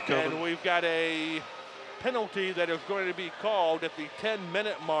penalty coming. And we've got a penalty that is going to be called at the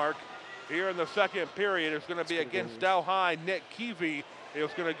 10-minute mark here in the second period. It's going to be against Dow High. Nick Keevy is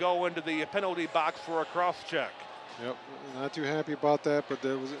going to go into the penalty box for a cross check. Yep, not too happy about that, but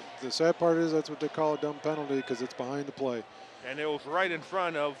the sad part is that's what they call a dumb penalty because it's behind the play. And it was right in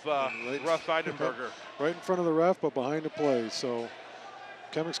front of Russ Eidenberger. Right in front of the ref, but behind the play. So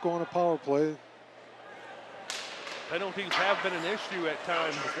Chemics go on a power play. Penalties have been an issue at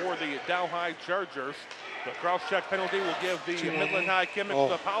times for the Dow High Chargers. The cross-check penalty will give the Midland High Chemics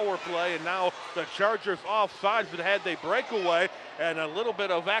the power play, and now the Chargers offsides, but had they breakaway and a little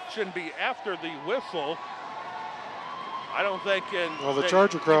bit of action be after the whistle. I don't think. Well, the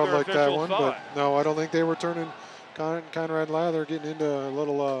Charger crowd liked that one, but no, I don't think they were turning. Conrad Lather getting into a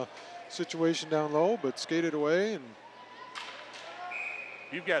little situation down low, but skated away. And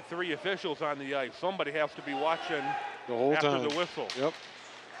you've got three officials on the ice. Somebody has to be watching the whole after time. The whistle. Yep.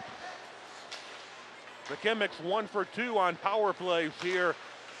 The Chemics 1 for 2 on power plays here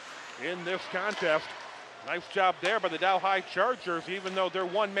in this contest. Nice job there by the Dow High Chargers. Even though they're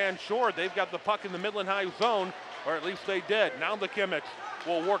one man short, they've got the puck in the Midland High zone, or at least they did. Now the Chemics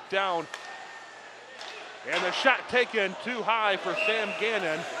will work down. And the shot taken too high for Sam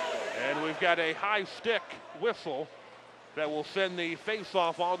Gannon. And we've got a high stick whistle that will send the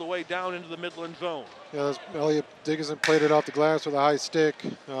face-off all the way down into the Midland zone. Yeah, Elliot Diggeson played it off the glass with a high stick.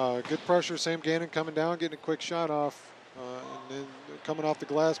 Good pressure, Sam Gannon coming down, getting a quick shot off. And then coming off the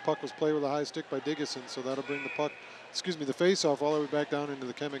glass, puck was played with a high stick by Diggeson, so that'll bring the face-off all the way back down into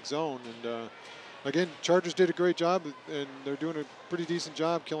the Chemic zone. And again, Chargers did a great job, and they're doing a pretty decent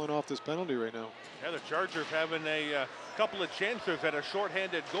job killing off this penalty right now. Yeah, the Chargers having a couple of chances at a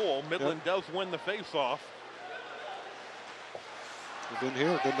shorthanded goal. Midland does win the face-off. Then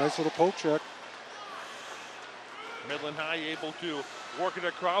here, good nice little poke check. Midland High able to work it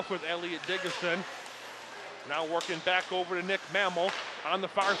across with Elliot Diggeson. Now working back over to Nick Mammal on the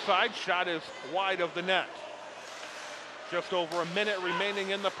far side. Shot is wide of the net. Just over a minute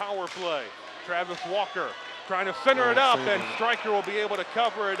remaining in the power play. Travis Walker trying to center it up, and Stryker will be able to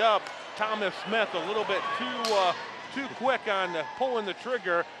cover it up. Thomas Smith a little bit too quick on pulling the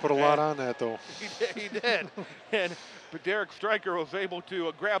trigger. Put a lot on that, though. He did. But Derek Stryker was able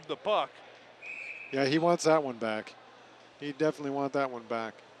to grab the puck. Yeah, he wants that one back. He definitely wants that one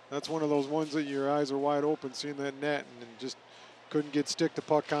back. That's one of those ones that your eyes are wide open seeing that net and just couldn't get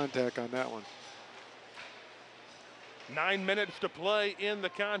stick-to-puck contact on that one. 9 minutes to play in the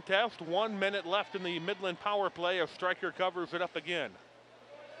contest. 1 minute left in the Midland power play as Stryker covers it up again.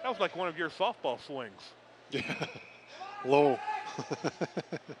 That was like one of your softball swings. Yeah, low.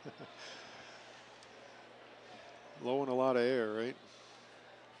 Low and a lot of air, right?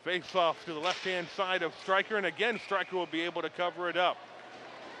 Face off to the left-hand side of Stryker, and again, Stryker will be able to cover it up.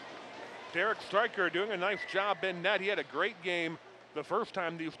 Derek Stryker doing a nice job in net. He had a great game the first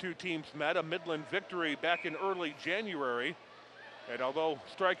time these two teams met, a Midland victory back in early January. And although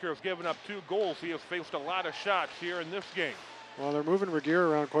Stryker has given up 2 goals, he has faced a lot of shots here in this game. Well, they're moving Regier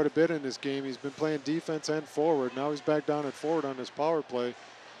around quite a bit in this game. He's been playing defense and forward. Now he's back down at forward on this power play,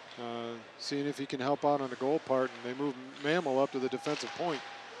 seeing if he can help out on the goal part, and they move Mammal up to the defensive point.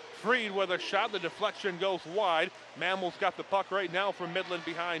 Freed with a shot. The deflection goes wide. Mammal's got the puck right now from Midland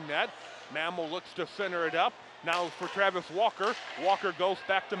behind net. Mammal looks to center it up. Now for Travis Walker. Walker goes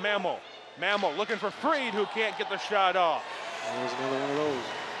back to Mammal. Mammal looking for Freed, who can't get the shot off. There's another one of those.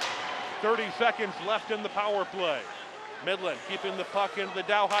 30 seconds left in the power play. Midland keeping the puck into the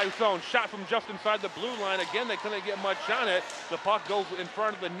Dow High zone. Shot from just inside the blue line. Again, they couldn't get much on it. The puck goes in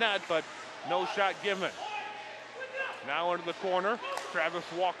front of the net, but no shot given. Now into the corner. Travis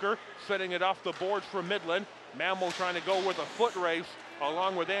Walker setting it off the boards for Midland. Mammal trying to go with a foot race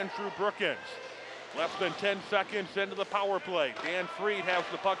along with Andrew Brookins. Less than 10 seconds into the power play. Dan Freed has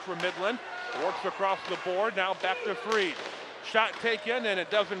the puck for Midland. Works across the board. Now back to Freed. Shot taken, and it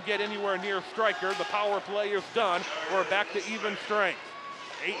doesn't get anywhere near striker. The power play is done. We're back to even strength.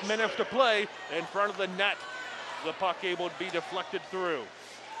 8 minutes to play in front of the net. The puck able to be deflected through.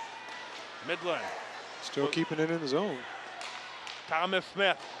 Midland. Still keeping it in the zone. Thomas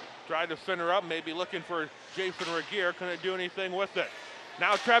Smith tried to center up, maybe looking for Jason Regier. Couldn't do anything with it.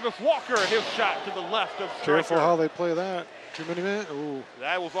 Now Travis Walker, his shot to the left of striker. Careful how they play that. Too many men? Ooh.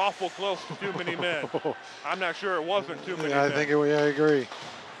 That was awful close to too many men. I'm not sure it wasn't too many men. I think I agree.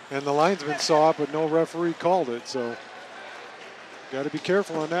 And the linesman saw it, but no referee called it, so got to be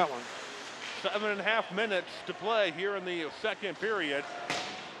careful on that one. 7.5 minutes to play here in the second period.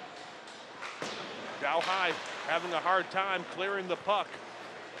 Dow High having a hard time clearing the puck.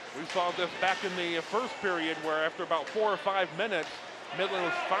 We saw this back in the first period where after about 4 or 5 minutes, Midland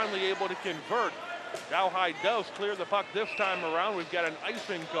was finally able to convert. Dow High does clear the puck this time around. We've got an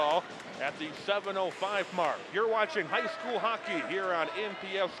icing call at the 7:05 mark. You're watching high school hockey here on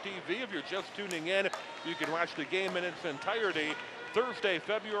MPS-TV. If you're just tuning in, you can watch the game in its entirety Thursday,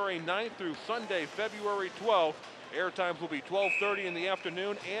 February 9th through Sunday, February 12th. Air times will be 12:30 in the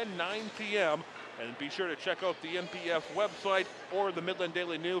afternoon and 9 p.m. And be sure to check out the MPS website or the Midland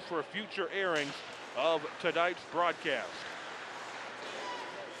Daily News for future airings of tonight's broadcast.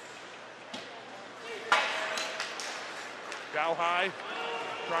 Dow High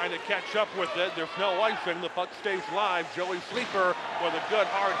trying to catch up with it. There's no icing. The puck stays live. Joey Sleeper with a good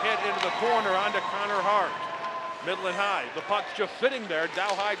hard hit into the corner onto Connor Hart. Midland High, the puck's just sitting there.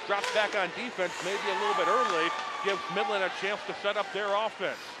 Dow High drops back on defense, maybe a little bit early. Gives Midland a chance to set up their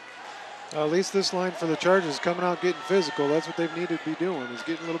offense. At least this line for the Chargers is coming out getting physical. That's what they've needed to be doing, is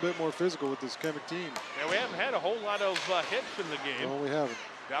getting a little bit more physical with this Chemic team. Yeah, we haven't had a whole lot of hits in the game. No, we haven't.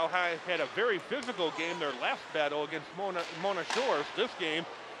 Dow High had a very physical game, their last battle against Mona Shores. This game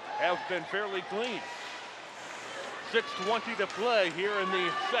has been fairly clean. 6:20 to play here in the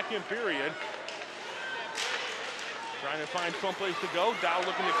second period. Trying to find someplace to go. Dow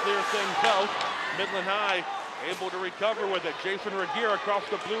looking to clear things out. Midland High able to recover with it. Jason Regier across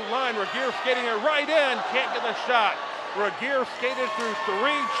the blue line. Regier skating it right in. Can't get the shot. Regier skated through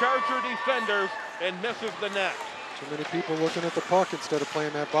 3 Charger defenders and misses the net. Too many people looking at the puck instead of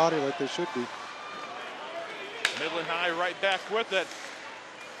playing that body like they should be. Midland High right back with it.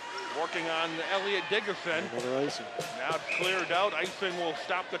 Working on Elliot Dickerson. Another icing. Now it's cleared out. Icing will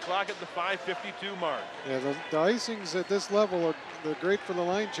stop the clock at the 5:52 mark. Yeah, the icings at this level they're great for the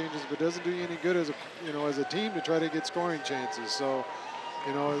line changes, but doesn't do you any good as a team to try to get scoring chances. So,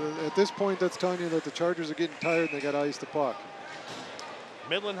 at this point, that's telling you that the Chargers are getting tired and they got to ice the puck.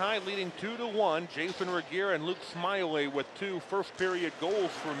 Midland High leading 2-1. Jason Regier and Luke Smiley with 2 first-period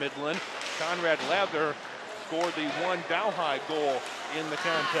goals for Midland. Conrad Lather scored the 1 Dow High goal in the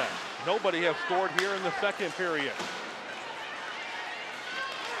contest. Nobody has scored here in the second period.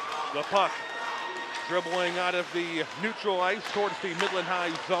 The puck dribbling out of the neutral ice towards the Midland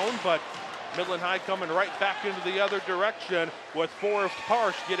High zone, but Midland High coming right back into the other direction with Forrest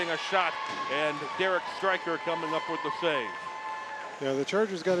Parsh getting a shot and Derek Stryker coming up with the save. Yeah, the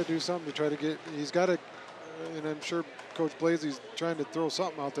Chargers got to do something to try to get, he's got to, and I'm sure Coach Blazey's trying to throw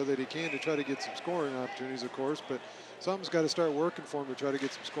something out there that he can to try to get some scoring opportunities, of course, but something's got to start working for him to try to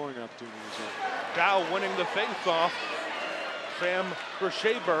get some scoring opportunities. Dow winning the faceoff. Sam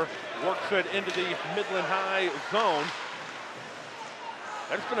Bershaber works it into the Midland High zone.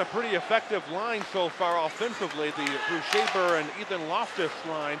 That's been a pretty effective line so far offensively. The Bershaber and Ethan Loftus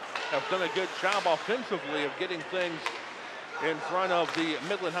line have done a good job offensively of getting things in front of the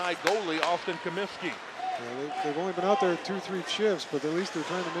Midland High goalie, Austin Comiskey. Yeah, they've only been out there 2-3 shifts, but at least they're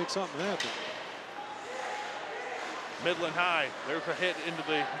trying to make something happen. Midland High, there's a hit into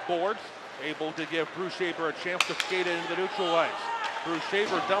the boards, able to give Bershaber a chance to skate it into the neutral ice.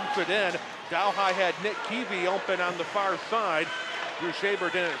 Bershaber dumps it in. Dow High had Nick Keevy open on the far side.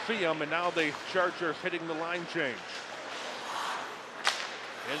 Bershaber didn't see him, and now the Chargers hitting the line change.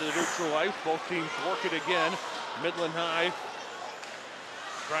 Into the neutral ice, both teams work it again. Midland High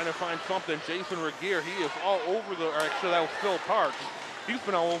trying to find something. Jason Regier, he is all over the, or actually that was Phil Parks. He's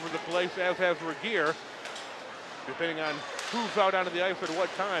been all over the place, as has Regier. Depending on who's out onto the ice at what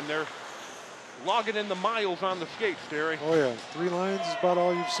time, they're logging in the miles on the skates, Terry. Oh yeah, 3 lines is about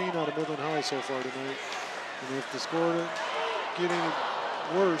all you've seen out of Midland High so far tonight. And if the score get any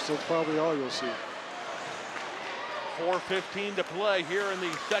worse, that's probably all you'll see. 4:15 to play here in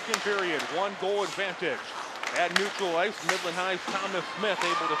the second period. 1 goal advantage. At neutral ice, Midland High's Thomas Smith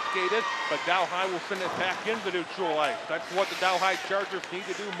able to skate it, but Dow High will send it back into neutral ice. That's what the Dow High Chargers need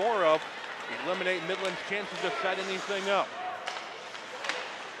to do more of. Eliminate Midland's chances to set anything up.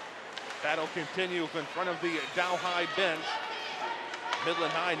 Battle continues in front of the Dow High bench.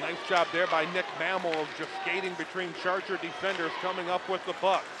 Midland High, nice job there by Nick Mammal of just skating between Charger defenders, coming up with the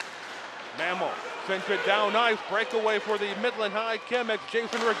puck. Mammal sends it down ice, breakaway for the Midland High Chemics.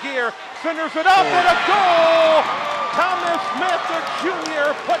 Jason Regier centers it up and a goal! Thomas Smith, the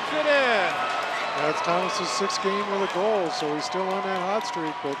junior, puts it in. That's Thomas's 6th game with a goal, so he's still on that hot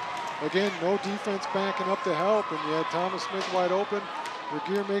streak. But again, no defense backing up to help, and you had Thomas Smith wide open.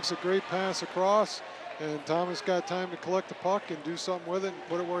 Regier makes a great pass across, and Thomas got time to collect the puck and do something with it and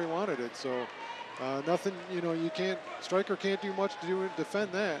put it where he wanted it. So nothing, striker can't do much to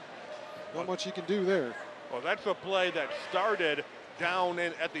defend that. Not much he can do there. Well, that's a play that started down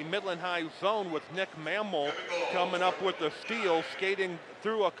at the Midland High zone with Nick Mammal coming up with the steal, skating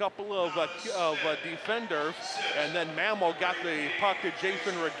through a couple of defenders, and then Mammal got the puck to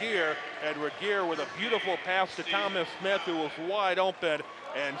Jason Regier, and Regier with a beautiful pass to Thomas Smith, who was wide open,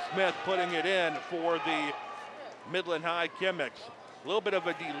 and Smith putting it in for the Midland High Chemics. A little bit of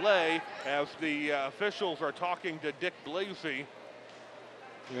a delay as the officials are talking to Dick Blasey.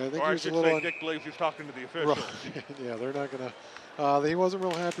 Yeah, I think or he I was should a little say Dick Blasey's talking to the officials. Right. Yeah, they're not going to. He wasn't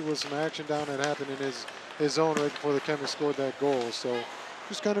real happy with some action down that happened in his zone right before the Chemists scored that goal. So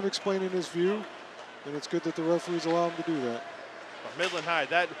just kind of explaining his view, and it's good that the referees allow him to do that. Midland High,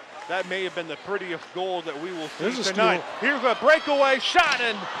 that may have been the prettiest goal that we will see There's tonight. Here's a breakaway shot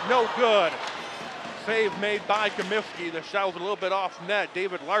and no good. Save made by Comiskey. The shot was a little bit off net.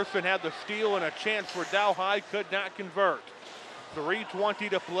 David Larson had the steal and a chance for Dow High, could not convert. 3:20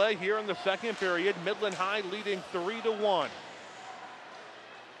 to play here in the second period. Midland High leading 3-1.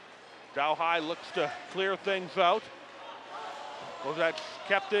 Dow High looks to clear things out. Was that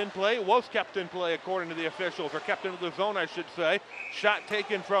kept in play? It was kept in play according to the officials, or kept into the zone, I should say. Shot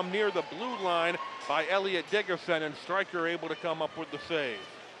taken from near the blue line by Elliot Diggerson, and Stryker able to come up with the save.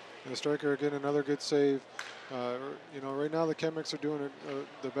 And Stryker again, another good save. Right now the Chemics are doing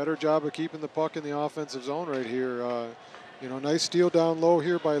the better job of keeping the puck in the offensive zone right here. Nice steal down low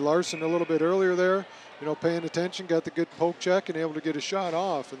here by Larson a little bit earlier there. Paying attention, got the good poke check and able to get a shot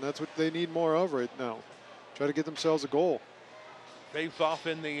off, and that's what they need more of right now. Try to get themselves a goal. Face off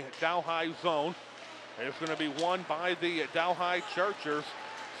in the Dow High zone. And it's going to be won by the Dow High Chargers.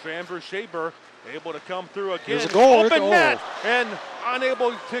 Sam Bershaber able to come through again. There's a goal. Open net, and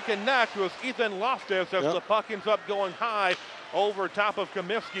unable to connect was Ethan Loftus as the puck ends up going high over top of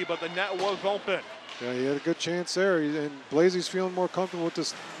Comiskey, but the net was open. Yeah, he had a good chance there, and Blasey's feeling more comfortable with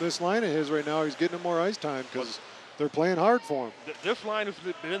this line of his right now. He's getting more ice time because they're playing hard for him. This line has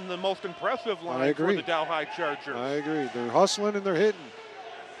been the most impressive line for the Dow High Chargers. I agree. They're hustling and they're hitting.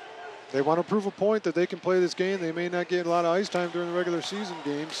 They want to prove a point that they can play this game. They may not get a lot of ice time during the regular season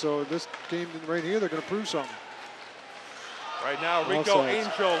games, so this game right here, they're going to prove something. Right now, Rico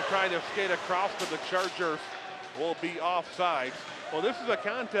Angel trying to skate across, but the Chargers will be offside. Well, this is a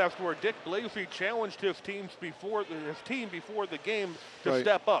contest where Dick Blasey challenged his team before the game to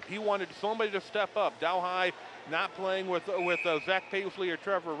step up. He wanted somebody to step up. Dow High not playing with Zach Paisley or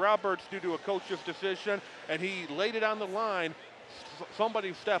Trevor Roberts due to a coach's decision, and he laid it on the line.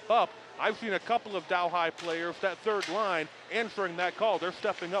 Somebody step up. I've seen a couple of Dow High players, that third line, answering that call. They're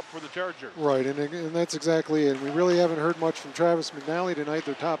stepping up for the Chargers. Right, and that's exactly it. We really haven't heard much from Travis McNally tonight,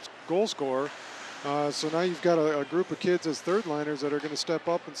 their top goal scorer. So now you've got a group of kids as third liners that are going to step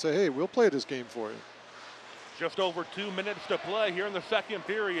up and say, hey, we'll play this game for you. Just over 2 minutes to play here in the second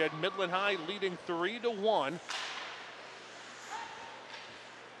period. Midland High leading 3-1.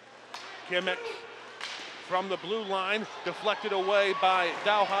 Kimmich from the blue line, deflected away by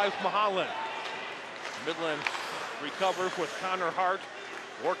Dow High's Mahalan. Midland recovers with Connor Hart,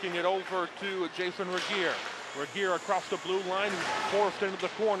 working it over to Jason Regier. Regier across the blue line, forced into the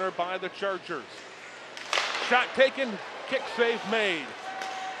corner by the Chargers. Shot taken, kick save made.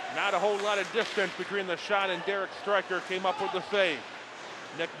 Not a whole lot of distance between the shot and Derek Stryker came up with the save.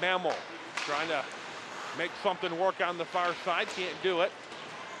 Nick Mammal trying to make something work on the far side, can't do it.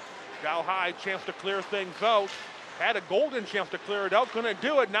 Dow High, chance to clear things out. Had a golden chance to clear it out, couldn't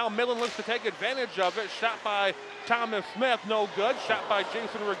do it. Now Midland looks to take advantage of it. Shot by Thomas Smith, no good. Shot by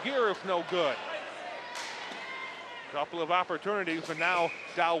Jason Regier is no good. Couple of opportunities, and now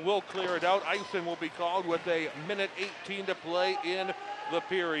Dow will clear it out. Icing will be called with a minute 18 to play in the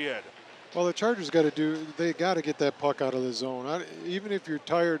period. Well, the Chargers got to get that puck out of the zone. Even if you're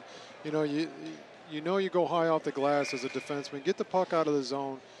tired, you go high off the glass as a defenseman. Get the puck out of the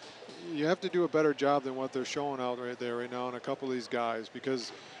zone. You have to do a better job than what they're showing out right there right now on a couple of these guys,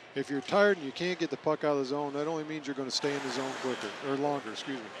 because if you're tired and you can't get the puck out of the zone, that only means you're going to stay in the zone quicker or longer,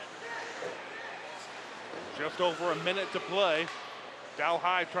 excuse me. Just over a minute to play. Dow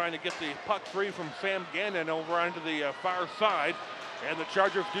High trying to get the puck free from Sam Gannon over onto the far side. And the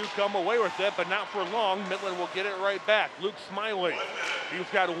Chargers do come away with it, but not for long. Midland will get it right back. Luke Smiley, he's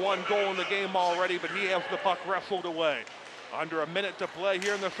got 1 goal in the game already, but he has the puck wrestled away. Under a minute to play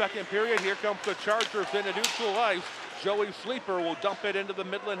here in the second period. Here comes the Chargers into neutral ice. Joey Sleeper will dump it into the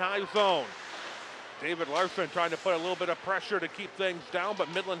Midland High zone. David Larson trying to put a little bit of pressure to keep things down,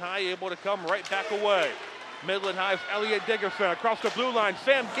 but Midland High able to come right back away. Midland High's Elliot Diggerson across the blue line.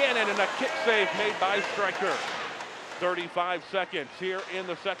 Sam Gannon, and a kick save made by Stryker. 35 seconds here in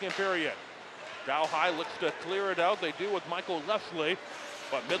the second period. Dow High looks to clear it out. They do with Michael Leslie,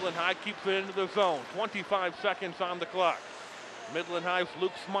 but Midland High keeps it into the zone. 25 seconds on the clock. Midland High's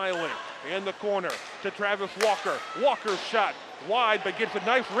Luke Smiley in the corner to Travis Walker. Walker's shot wide, but gets a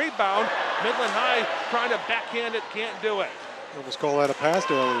nice rebound. Midland High trying to backhand it, can't do it. Almost call that a pass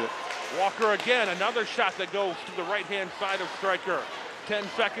to Elliott. Walker again, another shot that goes to the right-hand side of Stryker. 10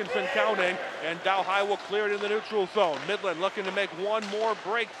 seconds and counting, and Dow High will clear it in the neutral zone. Midland looking to make one more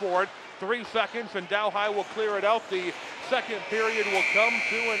break for it. 3 seconds, and Dow High will clear it out. The second period will come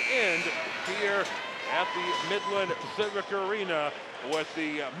to an end here at the Midland Civic Arena, with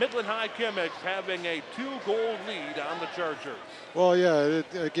the Midland High Chemics having a 2-goal lead on the Chargers. Well, yeah,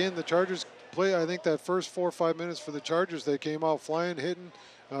 again, the Chargers play, I think that first 4 or 5 minutes for the Chargers, they came out flying, hitting.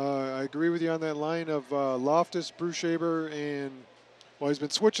 I agree with you on that line of Loftus, Brushaber, and, well, he's been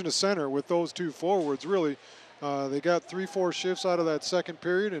switching to center with those 2 forwards, really. They got 3-4 shifts out of that second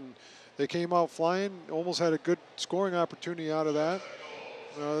period, and they came out flying, almost had a good scoring opportunity out of that.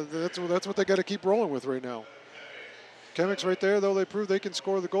 That's what they got to keep rolling with right now. Chemics right there, though, they prove they can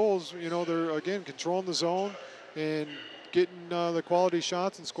score the goals. You know, they're, again, controlling the zone and getting the quality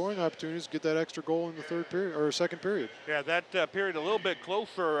shots and scoring opportunities to get that extra goal in the third period or second period. Yeah, that period a little bit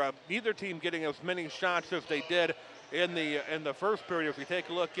closer. Neither team getting as many shots as they did in the first period. If you take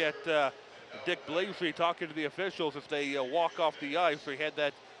a look at Dick Blasey talking to the officials as they walk off the ice, we had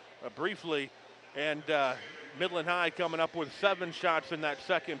that briefly, and Midland High coming up with 7 shots in that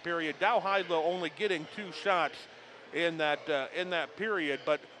second period. Dow High, though, only getting 2 shots in that period,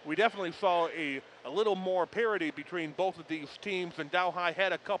 but we definitely saw a little more parity between both of these teams, and Dow High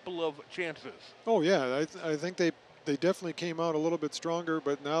had a couple of chances. Oh yeah, I think they definitely came out a little bit stronger,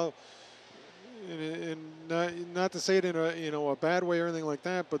 but now, and not to say it in a bad way or anything like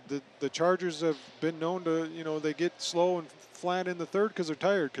that, but the Chargers have been known to, they get slow and flat in the third because they're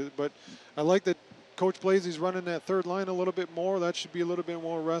tired. But I like that Coach Blasey's running that third line a little bit more. That should be a little bit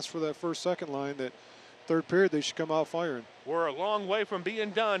more rest for that first, second line. That third period, they should come out firing. We're a long way from being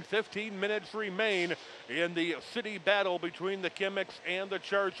done. 15 minutes remain in the city battle between the Chemics and the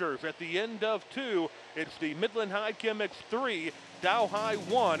Chargers. At the end of 2, it's the Midland High Chemics 3, Dow High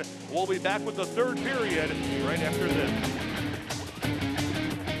 1. We'll be back with the third period right after this.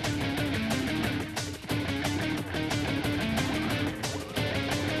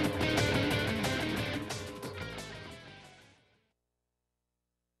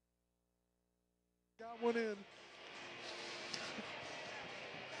 One in.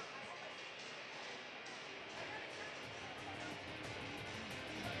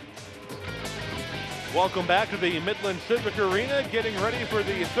 Welcome back to the Midland Civic Arena, getting ready for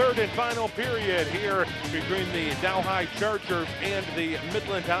the third and final period here between the Dow High Chargers and the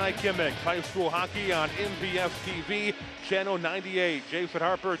Midland High Chemics. High school hockey on MPS-TV, Channel 98. Jason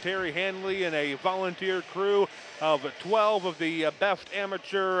Harper, Terry Hanley, and a volunteer crew of 12 of the best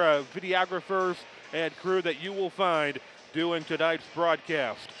amateur videographers and crew that you will find doing tonight's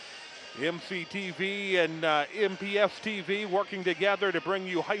broadcast. MCTV and MPS-TV working together to bring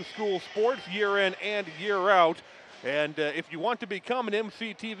you high school sports year in and year out. And if you want to become an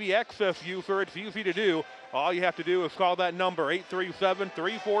MCTV Access user, it's easy to do. All you have to do is call that number,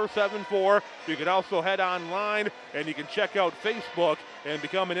 837-3474. You can also head online and you can check out Facebook and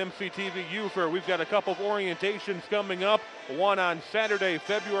become an MCTV user. We've got a couple of orientations coming up, one on Saturday,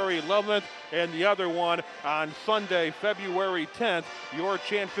 February 11th, and the other one on Sunday, February 10th. Your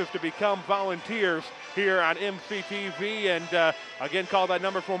chances to become volunteers here on MCTV, and again, call that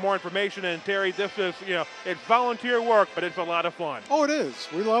number for more information. And Terry, this is, it's volunteer work, but it's a lot of fun. Oh, it is.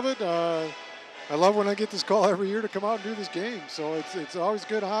 We love it. I love when I get this call every year to come out and do this game. So it's always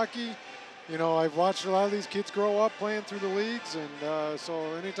good hockey. I've watched a lot of these kids grow up playing through the leagues, and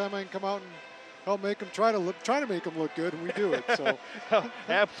so anytime I can come out and help make them try to make them look good, and we do it. So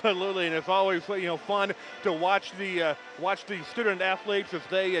absolutely, and it's always fun to watch the student athletes as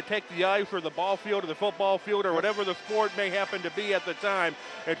they take the ice or the ball field or the football field or whatever the sport may happen to be at the time.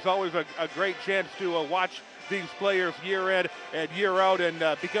 It's always a great chance to watch these players year in and year out, and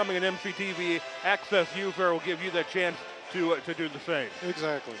becoming an MCTV Access user will give you the chance to do the same.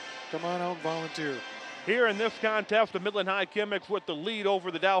 Exactly. Come on out and volunteer. here in this contest, the Midland High Chemics with the lead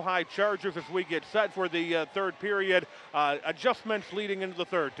over the Dow High Chargers as we get set for the third period. Adjustments leading into the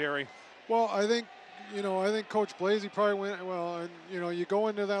third, Terry. Well, I think Coach Blasey probably went, well, and, you go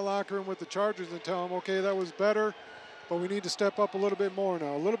into that locker room with the Chargers and tell them, okay, that was better, but we need to step up a little bit more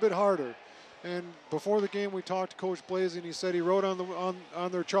now, a little bit harder. And before the game, we talked to Coach Blasey, and he said he wrote on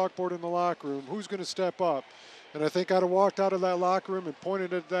their chalkboard in the locker room, who's going to step up. And I think I'd have walked out of that locker room and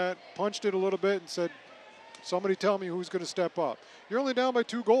pointed at that, punched it a little bit, and said, somebody tell me who's going to step up. You're only down by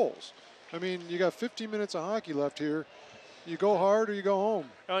 2 goals. I mean, you got 15 minutes of hockey left here. You go hard or you go home.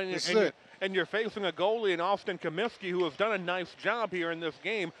 That's it. And you're facing a goalie in Austin Comiskey who has done a nice job here in this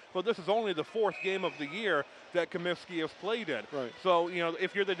game. Well, this is only the 4th game of the year that Comiskey has played in. Right. So,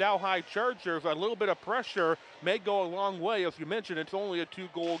 if you're the Dow High Chargers, a little bit of pressure may go a long way. As you mentioned, it's only a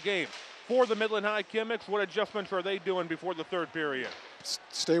 2-goal game. For the Midland High Chemics, what adjustments are they doing before the third period?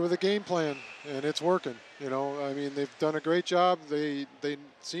 Stay with the game plan, and it's working. I mean, they've done a great job. They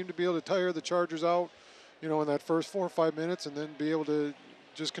seem to be able to tire the Chargers out, in that first 4 or 5 minutes, and then be able to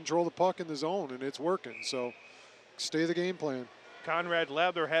just control the puck in the zone, and it's working. So stay the game plan. Conrad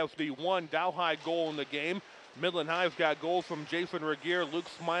Lather has the 1 Dow High goal in the game. Midland High's got goals from Jason Regier, Luke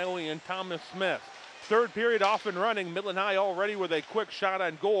Smiley, and Thomas Smith. Third period off and running. Midland High already with a quick shot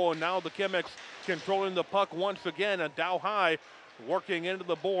on goal, and now the Chemics controlling the puck once again, and Dow High working into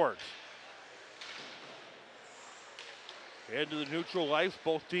the boards. Into the neutral ice,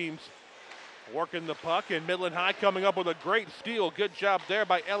 both teams working the puck, and Midland High coming up with a great steal. Good job there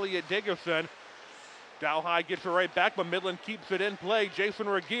by Elliot Dickerson. Dow High gets it right back, but Midland keeps it in play. Jason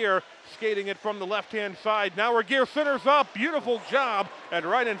Regier skating it from the left-hand side. Now Regier centers up. Beautiful job. And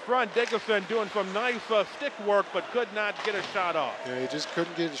right in front, Dickerson doing some nice stick work, but could not get a shot off. Yeah, he just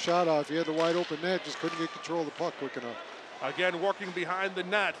couldn't get a shot off. He had the wide open net, just couldn't get control of the puck quick enough. Again, working behind the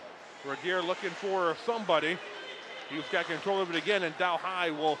net. Regier looking for somebody. He's got control of it again, and Dow High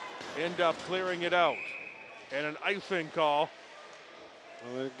will end up clearing it out. And an icing call.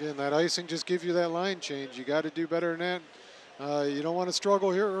 Well, again, that icing just gives you that line change. You got to do better than that. You don't want to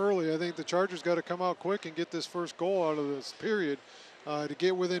struggle here early. I think the Chargers got to come out quick and get this first goal out of this period to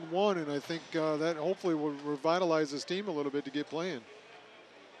get within 1, and I think that hopefully will revitalize this team a little bit to get playing.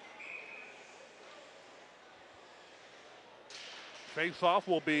 Face-off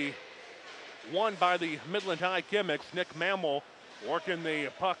will be won by the Midland High Chemics. Nick Mammal working the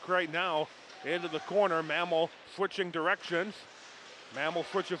puck right now into the corner. Mammal switching directions. Mammal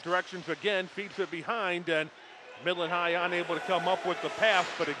switches directions again, feeds it behind, and Midland High unable to come up with the pass,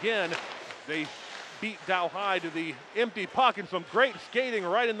 but again, they beat Dow High to the empty puck, and some great skating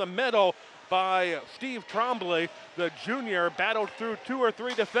right in the middle by Steve Trombley. The junior battled through 2 or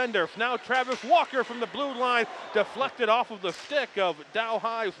 3 defenders. Now Travis Walker from the blue line deflected off of the stick of Dow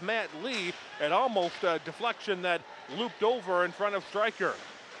High's Matt Lee, and almost a deflection that looped over in front of Stryker.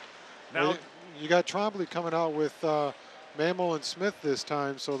 Now well, you got Trombley coming out with Mammal and Smith this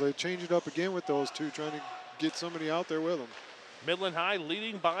time, so they change it up again with those two, trying to get somebody out there with them. Midland High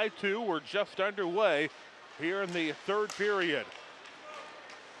leading by 2. We're just underway here in the third period.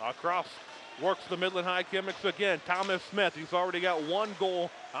 Across works the Midland High Chemics again. Thomas Smith, he's already got 1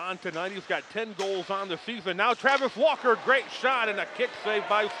 goal on tonight. He's got 10 goals on the season. Now Travis Walker, great shot and a kick save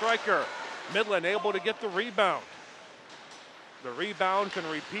by Stryker. Midland able to get the rebound. The rebounds and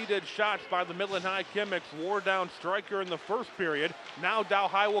repeated shots by the Midland High Chemics wore down Stryker in the first period. Now Dow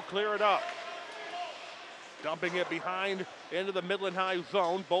High will clear it up. Dumping it behind into the Midland High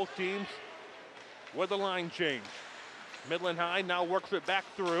zone. Both teams with a line change. Midland High now works it back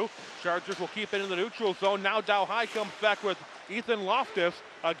through. Chargers will keep it in the neutral zone. Now Dow High comes back with Ethan Loftus.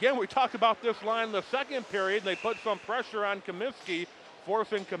 Again, we talked about this line in the second period. They put some pressure on Comiskey,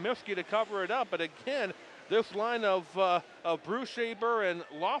 forcing Comiskey to cover it up. But again, this line of Brushaber and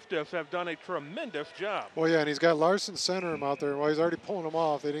Loftus have done a tremendous job. Well, yeah, and he's got Larson center him out there. Well, he's already pulling him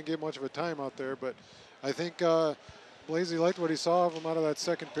off. They didn't get much of a time out there, but I think Blasey liked what he saw of him out of that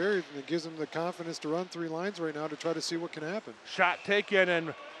second period, and it gives him the confidence to run 3 lines right now to try to see what can happen. Shot taken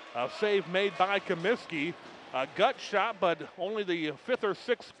and a save made by Comiskey. A gut shot, but only the 5th or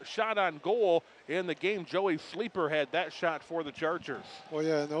 6th shot on goal in the game. Joey Sleeper had that shot for the Chargers. Well,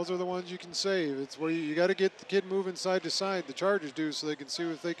 yeah, and those are the ones you can save. It's where you got to get the kid moving side to side, the Chargers do, so they can see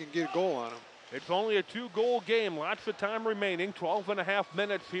if they can get a goal on him. It's only a 2-goal game. Lots of time remaining. 12.5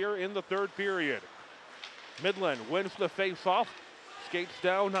 minutes here in the third period. Midland wins the face-off. Skates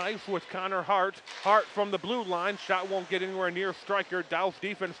down ice with Connor Hart. Hart from the blue line. Shot won't get anywhere near Stryker. Dow's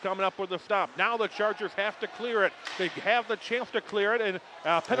defense coming up with a stop. Now the Chargers have to clear it. They have the chance to clear it, and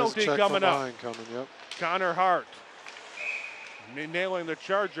a penalty coming up. Yep. Connor Hart nailing the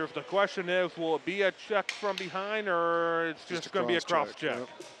Chargers. The question is, will it be a check from behind, or it's just going to be a cross check? Yep.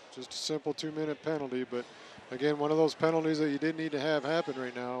 Just a simple 2-minute penalty, but again, one of those penalties that you didn't need to have happen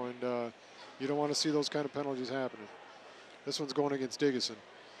right now, and you don't want to see those kind of penalties happening. This one's going against Diggeson.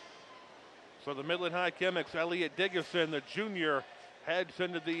 So the Midland High Chemics, Elliot Diggeson, the junior, heads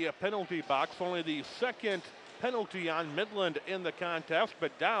into the penalty box. Only the second penalty on Midland in the contest,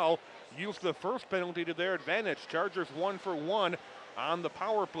 but Dow used the first penalty to their advantage. Chargers 1 for 1 on the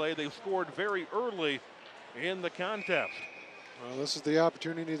power play. They scored very early in the contest. Well, this is the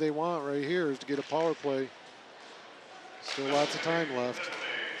opportunity they want right here, is to get a power play. Still lots of time left.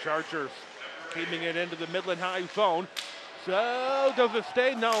 Chargers keeping it into the Midland High zone. So does it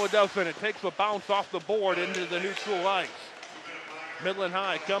stay? No, it doesn't. It takes a bounce off the board into the neutral ice. Midland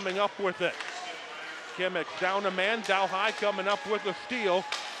High coming up with it. Chemics down a man. Dow High coming up with a steal.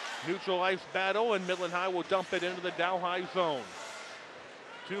 Neutral ice battle, and Midland High will dump it into the Dow High zone.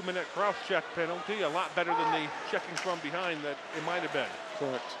 2-minute cross-check penalty, a lot better than the checking from behind that it might have been.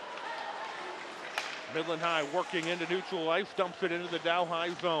 Correct. Midland High working into neutral ice, dumps it into the Dow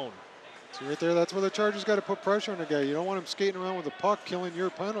High zone. See right there, that's where the Chargers got to put pressure on the guy. You don't want him skating around with the puck, killing your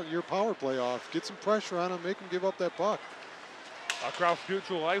power play off. Get some pressure on him, make him give up that puck. Across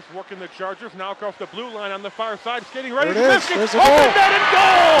neutral ice, working the Chargers, now across the blue line on the far side, skating ready to miss. There's a goal. Net and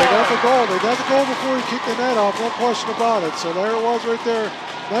goal! They got the goal. They got the goal before he kicked the net off, no question about it. So there it was right there.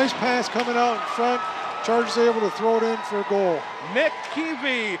 Nice pass coming out in front. Chargers able to throw it in for a goal. Nick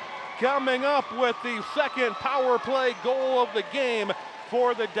Keevy coming up with the second power play goal of the game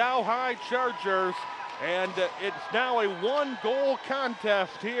for the Dow High Chargers. And it's now a 1-goal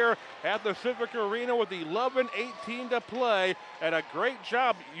contest here at the Civic Arena with 11:18 to play. And a great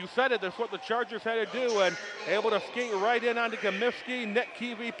job, you said it, that's what the Chargers had to do, and able to skate right in onto Comiskey. Nick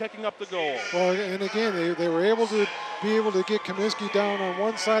Keevy picking up the goal. Well, and again, they were able to get Comiskey down on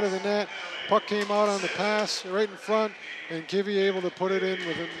one side of the net. Puck came out on the pass right in front, and Keevy able to put it in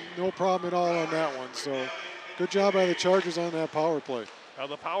with no problem at all on that one. So good job by the Chargers on that power play. Now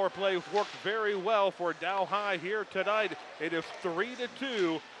the power play worked very well for Dow High here tonight. It is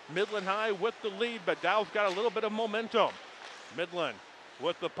 3-2. Midland High with the lead, but Dow's got a little bit of momentum. Midland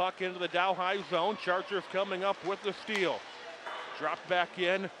with the puck into the Dow High zone. Chargers coming up with the steal. Dropped back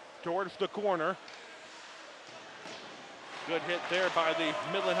in towards the corner. Good hit there by the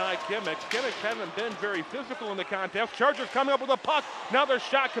Midland High Chemics. Chemics haven't been very physical in the contest. Chargers coming up with a puck. Another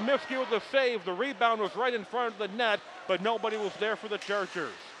shot. Comiskey with the save. The rebound was right in front of the net, but nobody was there for the Chargers.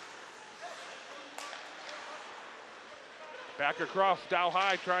 Back across, Dow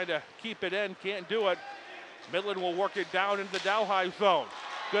High trying to keep it in. Can't do it. Midland will work it down into the Dow High zone.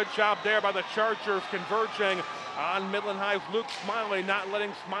 Good job there by the Chargers converging on Midland High's Luke Smiley, not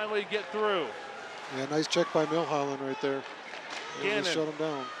letting Smiley get through. Yeah, nice check by Milholland right there. Gannon shut him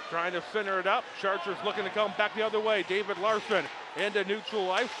down. Trying to center it up. Chargers looking to come back the other way. David Larson into neutral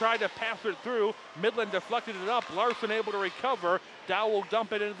ice, tried to pass it through. Midland deflected it up. Larson able to recover. Dow will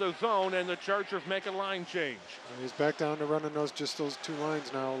dump it into the zone, and the Chargers make a line change. He's back down to running those 2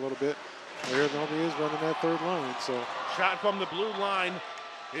 lines now a little bit. Here nobody is running that third line. So shot from the blue line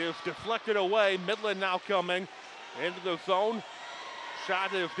is deflected away. Midland now coming into the zone.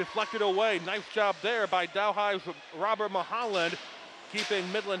 Shot is deflected away. Nice job there by Dow High's Robert Mulholland,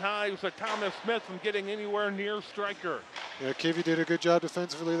 keeping Midland High's Thomas Smith from getting anywhere near striker. Yeah, Keevy did a good job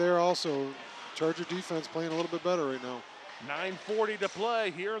defensively there also. Charger defense playing a little bit better right now. 9:40 to play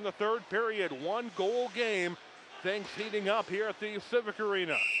here in the third period. 1-goal game. Things heating up here at the Civic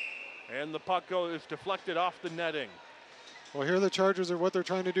Arena. And the puck is deflected off the netting. Well, here the Chargers what they're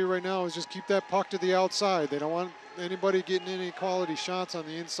trying to do right now is just keep that puck to the outside. They don't want anybody getting any quality shots on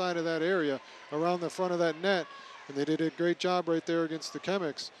the inside of that area around the front of that net. And they did a great job right there against the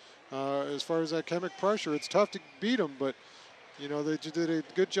Chemics. As far as that Chemic pressure, it's tough to beat them, but you know, they did a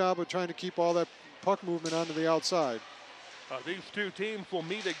good job of trying to keep all that puck movement onto the outside. These two teams will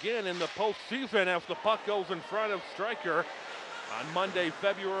meet again in the postseason as the puck goes in front of striker. On Monday,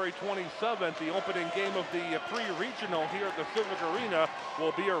 February 27th, the opening game of the pre-regional here at the Civic Arena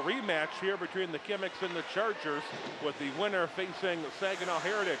will be a rematch here between the Chemics and the Chargers, with the winner facing Saginaw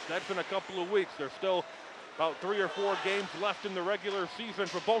Heritage. That's in a couple of weeks. There's still about 3 or 4 games left in the regular season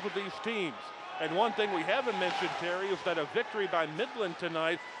for both of these teams. And one thing we haven't mentioned, Terry, is that a victory by Midland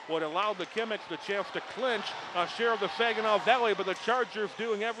tonight would allow the Chemics the chance to clinch a share of the Saginaw Valley, but the Chargers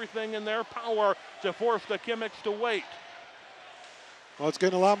doing everything in their power to force the Chemics to wait. Well, it's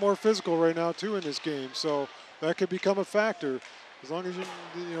getting a lot more physical right now, too, in this game, so that could become a factor. As long as you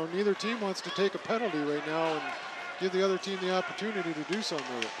know, neither team wants to take a penalty right now and give the other team the opportunity to do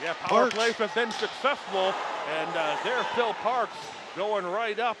something with it. Yeah, power plays have been successful, and there's Phil Parks going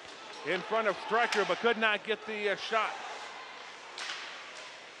right up in front of Stryker, but could not get the shot.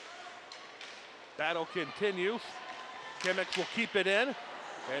 Battle continues. Chemics will keep it in,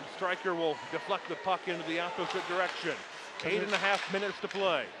 and Stryker will deflect the puck into the opposite direction. 8.5 minutes to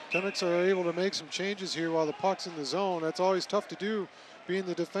play. Chemics are able to make some changes here while the puck's in the zone. That's always tough to do, being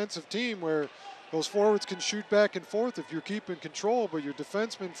the defensive team where those forwards can shoot back and forth if you're keeping control, but your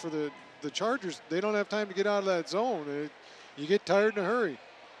defensemen for the Chargers, they don't have time to get out of that zone. You get tired in a hurry.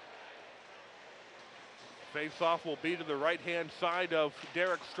 Face-off will be to the right-hand side of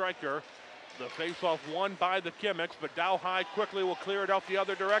Derek Stryker. The face-off won by the Chemics, but Dow High quickly will clear it out the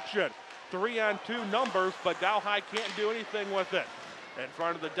other direction. 3-on-2 numbers, but Dow High can't do anything with it. In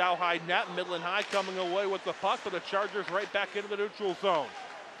front of the Dow High net, Midland High coming away with the puck, but the Chargers right back into the neutral zone.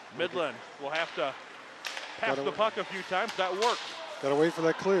 Midland will have to pass the puck a few times. That works. Got to wait for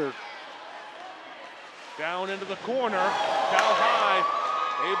that clear. Down into the corner. Dow High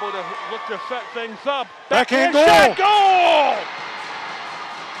able to look to set things up. Backhand goal. Shot, goal!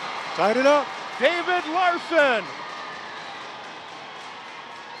 Tied it up. David Larson.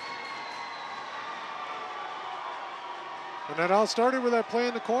 And that all started with that play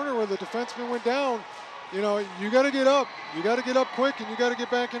in the corner where the defenseman went down. You know, you got to get up. You got to get up quick, and you got to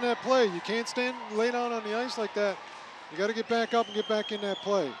get back in that play. You can't stand lay down on the ice like that. You got to get back up and get back in that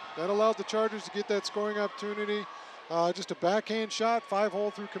play. That allowed the Chargers to get that scoring opportunity. Just a backhand shot,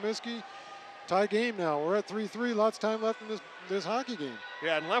 5-hole through Comiskey. Tie game now. We're at 3-3. Lots of time left in this hockey game.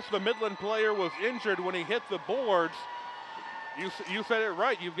 Yeah, unless the Midland player was injured when he hit the boards, you said it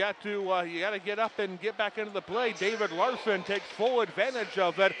right. You've got to get up and get back into the play. David Larson takes full advantage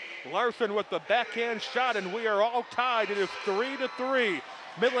of it. Larson with the backhand shot, and we are all tied. It is 3-3.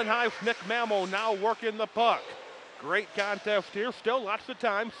 Midland High's Nick Mammo now working the puck. Great contest here. Still lots of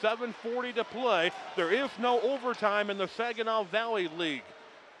time. 7:40 to play. There is no overtime in the Saginaw Valley League.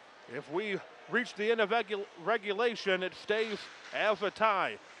 If we reach the end of regulation, it stays as a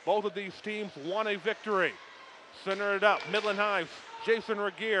tie. Both of these teams won a victory. Center it up. Midland High's Jason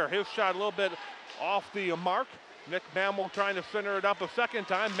Regier. His shot a little bit off the mark. Nick Mammo trying to center it up a second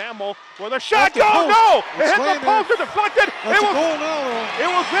time. Mammo with a shot. Go! No! It hit the post and deflected. That's a goal now. It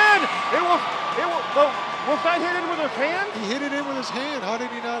was in. It was. Was that hit in with his hand? He hit it in with his hand. How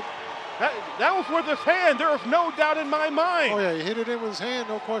did he not? That was with his hand. There is no doubt in my mind. Oh yeah, he hit it in with his hand.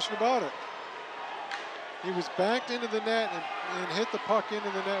 No question about it. He was backed into the net and hit the puck into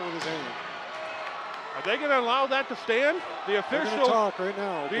the net with his hand. Are they going to allow that to stand? The officials talk right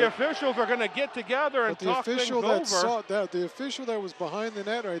now. The officials are going to get together and talk things over. The official that was behind the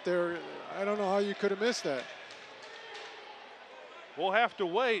net right there, I don't know how you could have missed that. We'll have to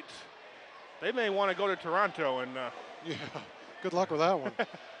wait. They may want to go to Toronto and. Yeah, good luck with that one. I'm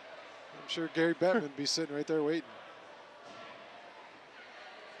sure Gary Bettman would be sitting right there waiting.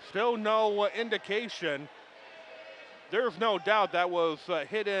 Still no indication. There's no doubt that was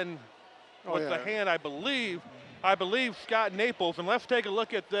hit in with the hand, I believe. I believe Scott Naples. And let's take a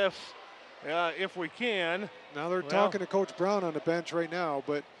look at this if we can. Now they're talking to Coach Brown on the bench right now,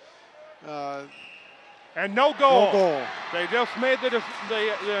 but. And no goal. No goal. They just made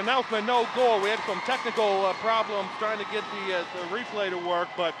the announcement, no goal. We had some technical problems trying to get the replay to work,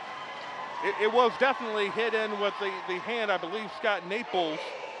 but it was definitely hit in with the hand. I believe Scott Naples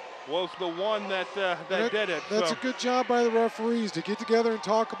was the one that did it. That's a good job by the referees to get together and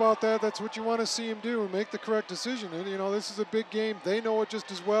talk about that. That's what you want to see them do and make the correct decision. And, you know, this is a big game. They know it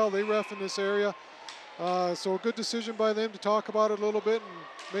just as well. They ref in this area. So a good decision by them to talk about it a little bit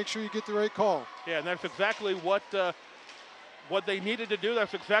and make sure you get the right call. Yeah, and that's exactly what they needed to do.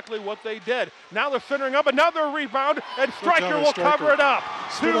 That's exactly what they did. Now they're centering up, another rebound, and Stryker will cover it up.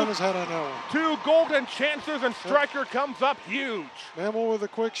 Stood on his head on that one. 2 golden chances, and Stryker comes up huge. Mammo with a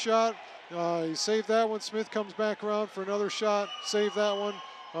quick shot. He saved that one. Smith comes back around for another shot. Save that one.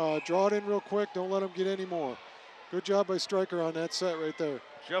 Draw it in real quick. Don't let him get any more. Good job by Stryker on that set right there.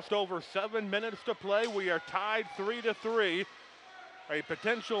 Just over 7 minutes to play. We are tied 3-3. A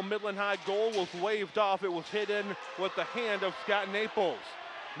potential Midland High goal was waved off. It was hit in with the hand of Scott Naples.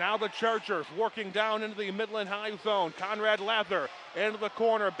 Now the Chargers working down into the Midland High zone. Conrad Lather into the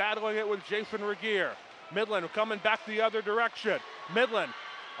corner, battling it with Jason Regier. Midland coming back the other direction. Midland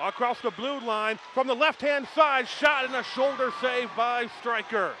across the blue line from the left-hand side. Shot and a shoulder save by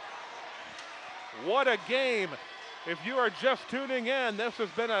Stryker. What a game. If you are just tuning in, this has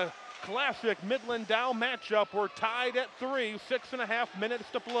been a classic Midland Dow matchup. We're tied at 3, 6.5 minutes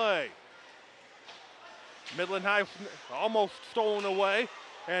to play. Midland High almost stolen away,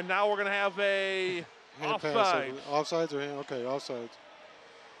 and now we're going to have a Hand pass. Offsides. Offsides or hand? Okay, offsides.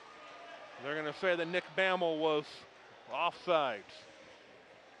 They're going to say that Nick Bammel was offsides.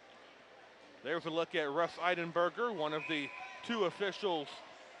 There's a look at Russ Eidenberger, one of the two officials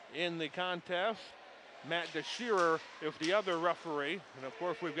in the contest. Matt DeShearer is the other referee. And of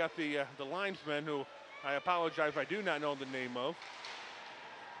course, we've got the linesman, who I apologize, I do not know the name of.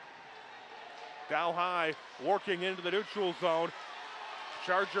 Dow High working into the neutral zone.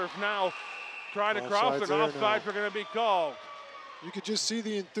 Chargers now trying to cross, and offsides are going to be called. You could just see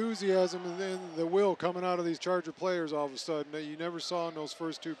the enthusiasm and the will coming out of these Charger players all of a sudden that you never saw in those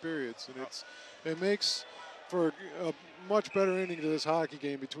first two periods. And it makes for a much better ending to this hockey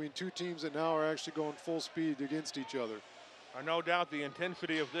game between two teams that now are actually going full speed against each other. No doubt the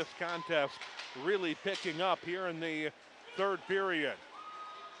intensity of this contest really picking up here in the third period.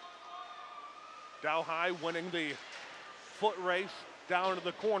 Dow High winning the foot race down to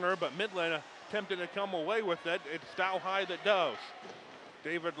the corner, but Midland attempting to come away with it. It's Dow High that does.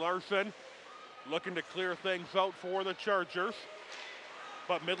 David Larson looking to clear things out for the Chargers.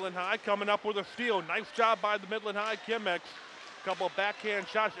 But Midland High coming up with a steal. Nice job by the Midland High Chemics. Couple of backhand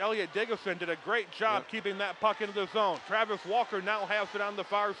shots. Elliot Diggison did a great job keeping that puck into the zone. Travis Walker now has it on the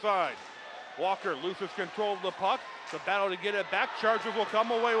far side. Walker loses control of the puck. The battle to get it back. Chargers will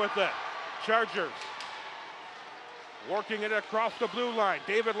come away with it. Chargers working it across the blue line.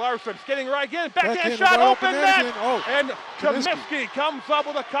 David Larson getting right again. Backhand shot, open net. And Comiskey comes up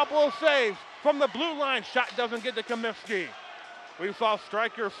with a couple of saves from the blue line. Shot doesn't get to Comiskey. We saw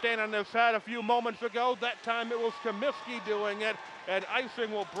Stryker stand on his head a few moments ago. That time it was Comiskey doing it. And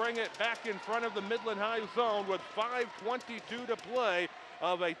icing will bring it back in front of the Midland High zone with 5:22 to play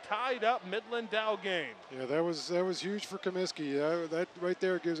of a tied-up Midland-Dow game. Yeah, that was huge for Comiskey. That right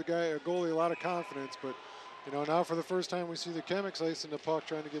there gives a goalie a lot of confidence. But you know, now for the first time we see the Chemics icing the puck,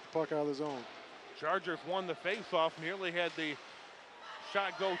 trying to get the puck out of the zone. Chargers won the face-off, nearly had the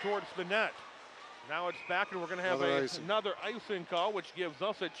shot go towards the net. Now it's back, and we're going to have another icing call, which gives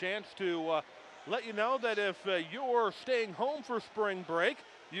us a chance to let you know that if you're staying home for spring break,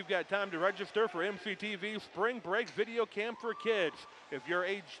 you've got time to register for MCTV Spring Break Video Camp for Kids. If you're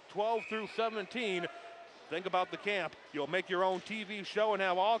age 12 through 17, think about the camp. You'll make your own TV show and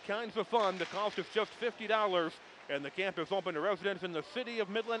have all kinds of fun. The cost is just $50, and the camp is open to residents in the city of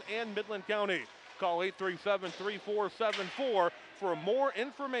Midland and Midland County. Call 837-3474 for more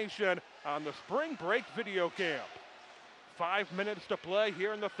information on the Spring Break Video Camp. 5 minutes to play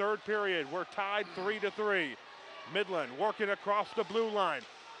here in the third period. We're tied 3-3. Midland working across the blue line.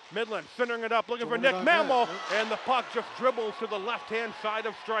 Midland centering it up, looking for Nick Bammel, and the puck just dribbles to the left-hand side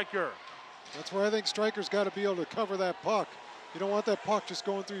of Stryker. That's where I think Stryker's got to be able to cover that puck. You don't want that puck just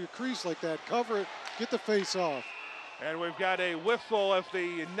going through your crease like that. Cover it, get the face off. And we've got a whistle if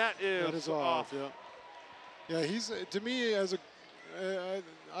the net is off. Yeah, he's, to me,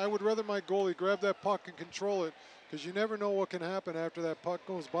 I would rather my goalie grab that puck and control it, because you never know what can happen after that puck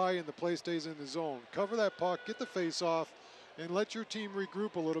goes by and the play stays in the zone. Cover that puck, get the face off, and let your team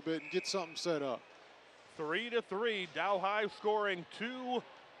regroup a little bit and get something set up. 3-3, Dow High scoring 2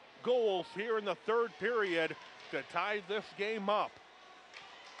 goals here in the third period to tie this game up.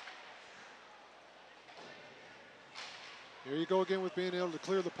 Here you go again with being able to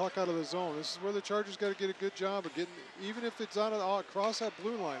clear the puck out of the zone. This is where the Chargers got to get a good job of getting, even if it's on across that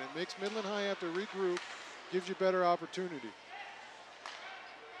blue line, it makes Midland High have to regroup, gives you better opportunity.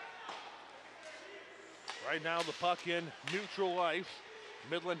 Right now the puck in neutral ice.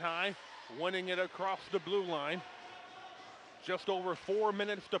 Midland High winning it across the blue line. Just over 4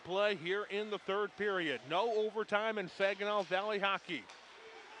 minutes to play here in the third period. No overtime in Saginaw Valley hockey.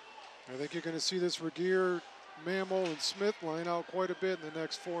 I think you're going to see this Regier, Mammal, and Smith line out quite a bit in the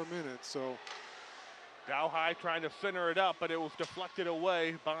next 4 minutes. So Dow High trying to center it up, but it was deflected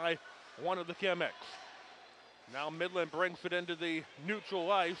away by one of the Chemics. Now Midland brings it into the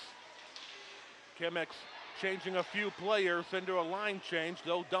neutral ice. Chemics changing a few players into a line change.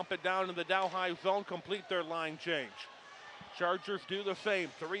 They'll dump it down in the Dow High zone, complete their line change. Chargers do the same,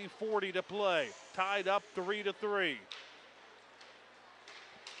 3:40 to play. Tied up 3-3.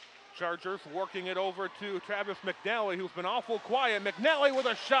 Chargers working it over to Travis McNally, who's been awful quiet. McNally with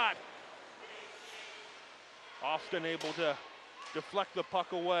a shot. Austin able to deflect the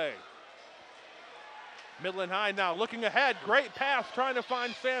puck away. Midland High now looking ahead. Great pass trying to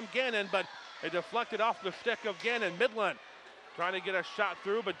find Sam Gannon, but it deflected off the stick of Gannon. Midland trying to get a shot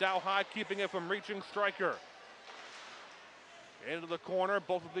through, but Dow High keeping it from reaching Stryker. Into the corner,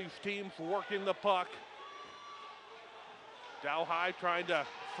 both of these teams working the puck. Dow High trying to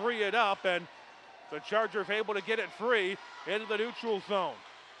free it up, and the Chargers able to get it free into the neutral zone.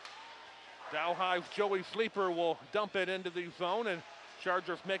 Dow High's Joey Sleeper will dump it into the zone, and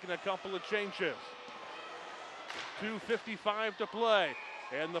Chargers making a couple of changes. 2:55 to play,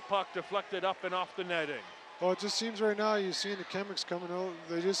 and the puck deflected up and off the netting. Well, it just seems right now you're seeing the Chemics coming out.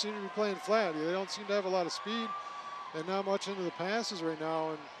 They just seem to be playing flat. They don't seem to have a lot of speed and not much into the passes right now.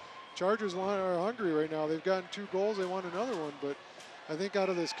 And Chargers are hungry right now. They've gotten 2 goals. They want another one. But I think out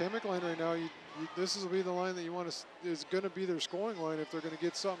of this Chemic line right now, this will be the line that you want to, is going to be their scoring line if they're going to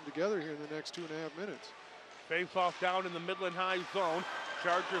get something together here in the next 2.5 minutes. Face-off down in the Midland High zone.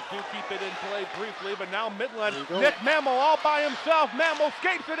 Chargers do keep it in play briefly, but now Midland, Nick Mammal all by himself. Mammal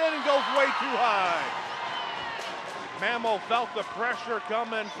skates it in and goes way too high. Mammal felt the pressure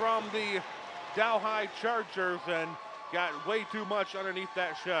coming from the Dow High Chargers and got way too much underneath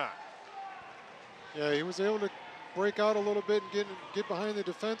that shot. Yeah, he was able to break out a little bit and get behind the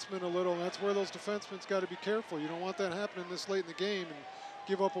defenseman a little, and that's where those defensemen's got to be careful. You don't want that happening this late in the game and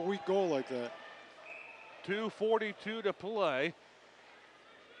give up a weak goal like that. 2:42 to play.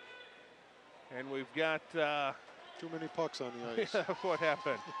 And we've got... too many pucks on the ice. That's what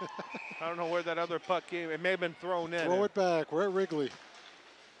happened. I don't know where that other puck came. It may have been thrown in. Throw it back. We're at Wrigley.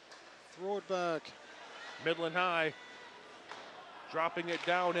 Throw it back. Midland High dropping it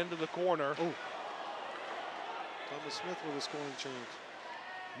down into the corner. Oh. Thomas Smith with a scoring change.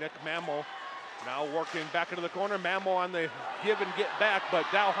 Nick Mammal now working back into the corner. Mammal on the give and get back, but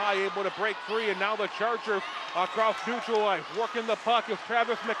Dow High able to break free, and now the Chargers across neutral ice. Working the puck is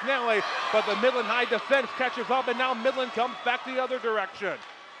Travis McNally, but the Midland High defense catches up, and now Midland comes back the other direction.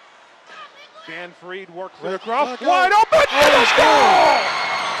 Dan Freed works it across. Wide open! Goal!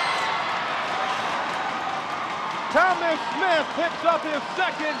 Thomas Smith picks up his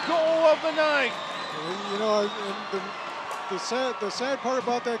second goal of the night. You know, the sad part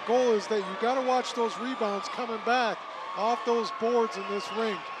about that goal is that you got to watch those rebounds coming back off those boards in this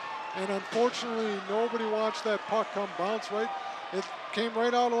rink. And unfortunately, nobody watched that puck come bounce right. It came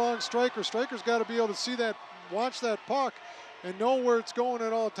right out along Stryker. Stryker's got to be able to see that, watch that puck, and know where it's going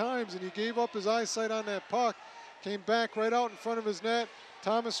at all times. And he gave up his eyesight on that puck, came back right out in front of his net.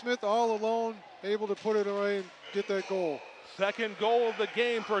 Thomas Smith all alone, able to put it away and get that goal. Second goal of the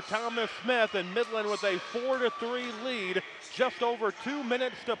game for Thomas Smith, and Midland with a 4-3 lead. Just over 2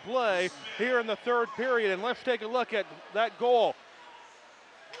 minutes to play here in the third period, and let's take a look at that goal.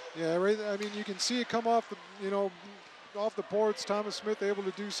 Yeah, right. I mean, you can see it come off the, off the boards. Thomas Smith able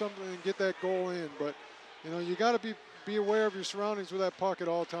to do something and get that goal in, but you got to be aware of your surroundings with that puck at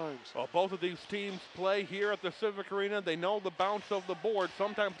all times. Well, both of these teams play here at the Civic Arena. They know the bounce of the board.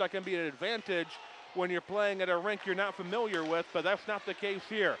 Sometimes that can be an advantage when you're playing at a rink you're not familiar with, but that's not the case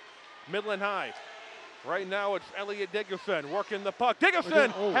here. Midland High. Right now it's Elliot Diggerson working the puck. Diggerson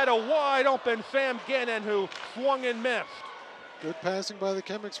had a wide open Sam Gannon who swung and missed. Good passing by the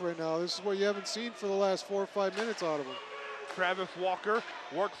Chemics right now. This is what you haven't seen for the last 4 or 5 minutes out of them. Travis Walker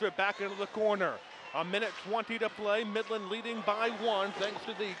works it back into the corner. 1:20 to play. Midland leading by 1 thanks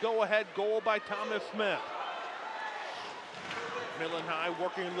to the go-ahead goal by Thomas Smith. Midland High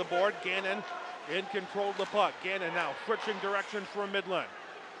working to the board. Gannon in control of the puck. Gannon now switching directions for Midland.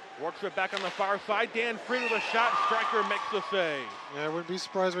 Works it back on the far side. Dan Freed with a shot. Stryker makes the save. Yeah, I wouldn't be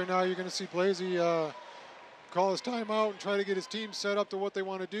surprised right now. You're going to see Blasey call his timeout and try to get his team set up to what they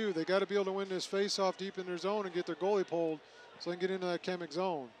want to do. They got to be able to win this face-off deep in their zone and get their goalie pulled so they can get into that Chemic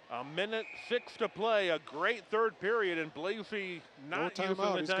zone. 1:06 to play. A great third period, and Blasey not using the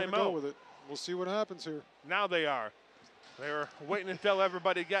timeout. He's going to go with it. We'll see what happens here. Now they are. They were waiting until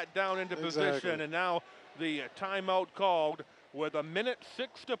everybody got down into position, and now the timeout called with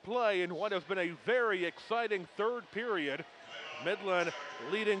 1:06 to play in what has been a very exciting third period. Midland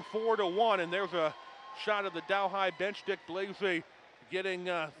leading 4-1, and there's a shot of the Dow High bench. Dick Blasey getting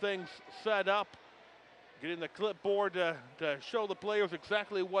things set up, getting the clipboard to show the players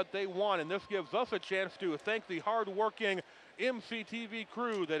exactly what they want, and this gives us a chance to thank the hard-working MCTV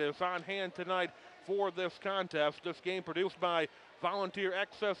crew that is on hand tonight for this contest. This game produced by volunteer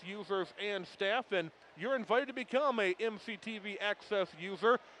access users and staff, and you're invited to become a MCTV access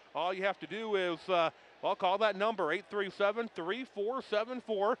user. All you have to do is call that number,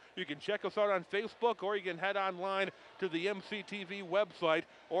 837-3474. You can check us out on Facebook, or you can head online to the MCTV website.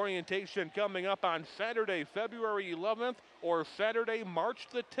 Orientation coming up on Saturday, February 11th, or Saturday, March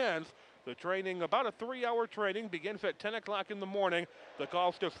the 10th. The training, about a 3-hour training, begins at 10 o'clock in the morning. The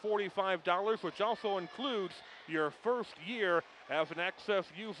cost is $45, which also includes your first year as an access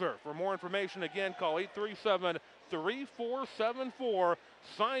user. For more information, again, call 837-3474.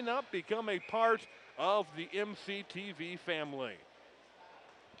 Sign up, become a part of the MCTV family.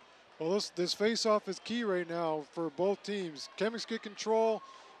 Well, this face-off is key right now for both teams. Chemics get control.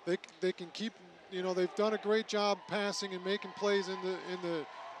 they can keep, they've done a great job passing and making plays in the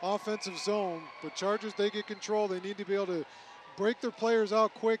offensive zone. But Chargers, they get control. They need to be able to break their players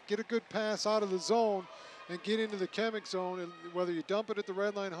out quick, get a good pass out of the zone, and get into the Chemic zone. And whether you dump it at the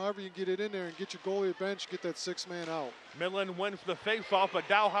red line, however you get it in there and get your goalie at bench, get that 6-man out. Midland wins the faceoff, but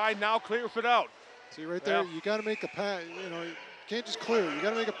Dow High now clears it out. See right there, you got to make a pass. You can't just clear. You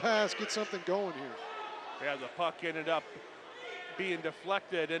got to make a pass, get something going here. Yeah, the puck ended up being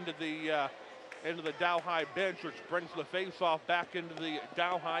deflected into the Dow High bench, which brings the faceoff back into the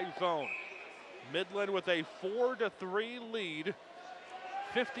Dow High zone. Midland with a 4-3 lead,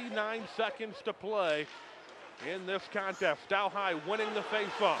 59 seconds to play in this contest. Dow High winning the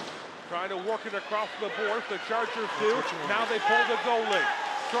faceoff, trying to work it across the boards. The Chargers do. Now they pull the goalie.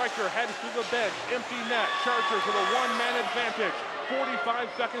 Striker heads to the bench, empty net. Chargers with a one-man advantage.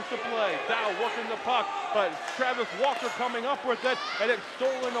 45 seconds to play. Dow working the puck, but Travis Walker coming up with it, and it's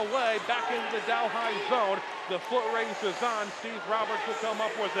stolen away back into the Dow High zone. The foot race is on. Steve Roberts will come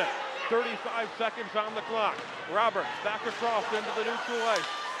up with it. 35 seconds on the clock. Roberts back across into the neutral ice.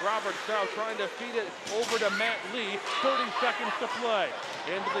 Roberts now trying to feed it over to Matt Lee. 30 seconds to play.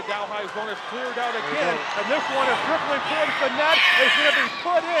 Into the Dow High zone is cleared out again, and this one is dribbling towards the net. It's going to be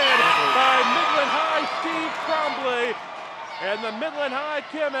put in by Midland High Steve Trombley. And the Midland High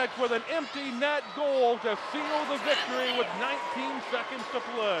Chemics with an empty net goal to seal the victory with 19 seconds to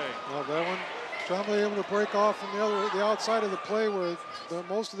play. Well, that one, Trombley able to break off from the outside of the play where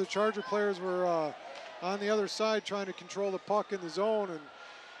most of the Charger players were on the other side trying to control the puck in the zone.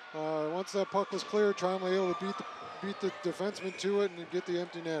 And once that puck was cleared, Trombley able to beat the defenseman to it and get the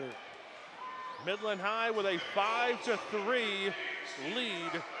empty netter. Midland High with a 5-3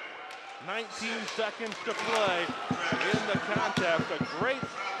 lead. 19 seconds to play in the contest. A great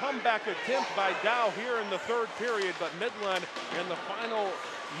comeback attempt by Dow here in the third period, but Midland in the final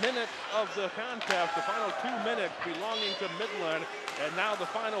minutes of the contest, the final 2 minutes belonging to Midland, and now the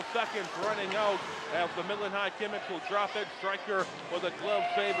final seconds running out as the Midland High Chemics will drop it. Striker with a glove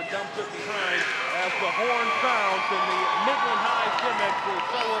save and dumps it behind as the horn sounds, and the Midland High Chemics will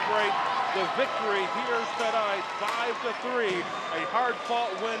celebrate the victory here tonight, 5-3. A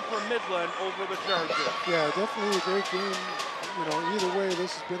hard-fought win for Midland over the Chargers. Yeah, definitely a great game. Either way,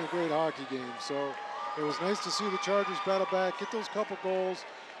 this has been a great hockey game. So it was nice to see the Chargers battle back, get those couple goals,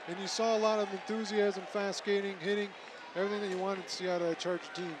 and you saw a lot of enthusiasm, fast skating, hitting, everything that you wanted to see out of that Charger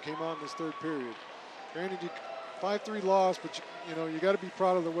team came out in this third period. Granted, 5-3 loss, but you got to be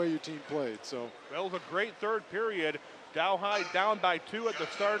proud of the way your team played. So that was a great third period. Dow High down by 2 at the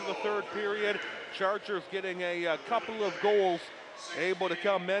start of the third period. Chargers getting a couple of goals, able to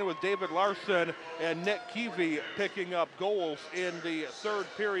come in with David Larson and Nick Keevy picking up goals in the third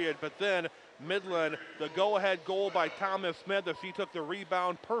period. But then Midland, the go-ahead goal by Thomas Smith as he took the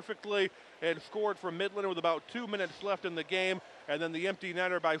rebound perfectly and scored for Midland with about 2 minutes left in the game. And then the empty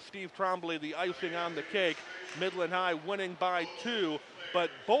netter by Steve Trombley, the icing on the cake. Midland High winning by 2. But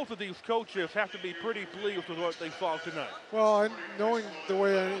both of these coaches have to be pretty pleased with what they saw tonight. Well, knowing the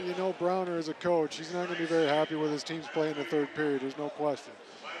way Browner as a coach, he's not going to be very happy with his team's play in the third period. There's no question.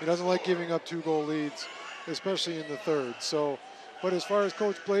 He doesn't like giving up 2-goal leads, especially in the third. So, but as far as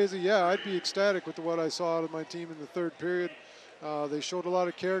Coach Blasey, yeah, I'd be ecstatic with what I saw out of my team in the third period. They showed a lot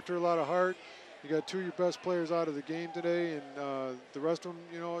of character, a lot of heart. You got 2 of your best players out of the game today, and the rest of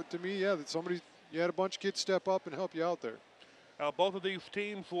them, to me, yeah, you had a bunch of kids step up and help you out there. Both of these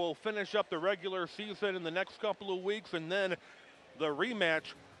teams will finish up the regular season in the next couple of weeks, and then the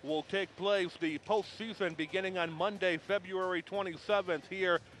rematch will take place, the postseason, beginning on Monday, February 27th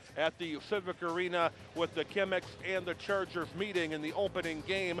here at the Civic Arena with the Chemics and the Chargers meeting in the opening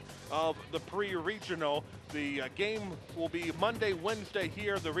game of the pre-regional. The game will be Monday, Wednesday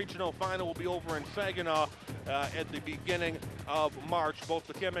here. The regional final will be over in Saginaw at the beginning of March. Both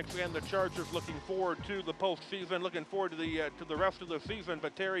the Chemics and the Chargers looking forward to the postseason, looking forward to the rest of the season.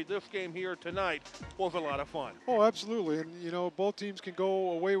 But Terry, this game here tonight was a lot of fun. Oh, absolutely. And both teams can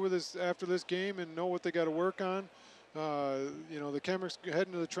go away with this after this game and know what they got to work on. The Chemics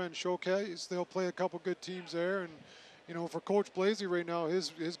heading to the Trent Showcase. They'll play a couple good teams there, and for Coach Blasey right now,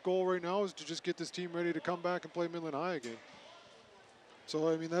 his goal right now is to just get this team ready to come back and play Midland High again. So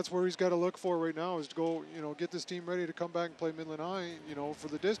I mean, that's where he's got to look for right now, is to go, get this team ready to come back and play Midland High. For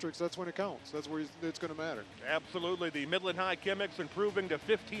the districts, that's when it counts. That's where it's going to matter. Absolutely. The Midland High Chemics improving to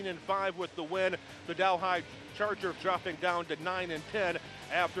 15-5 with the win. The Dow High Chargers dropping down to 9-10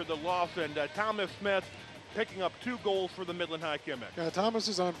 after the loss, and Thomas Smith picking up 2 goals for the Midland High Chemics. Yeah, Thomas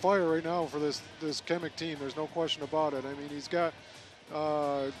is on fire right now for this Chemic team. There's no question about it. I mean, he's got 2,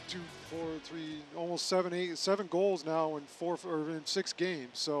 4, 3, almost 7 goals now in 6 games.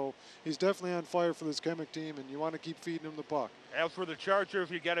 So he's definitely on fire for this Chemic team, and you want to keep feeding him the puck. As for the Chargers,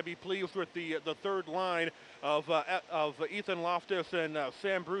 you got to be pleased with the third line of Ethan Loftus and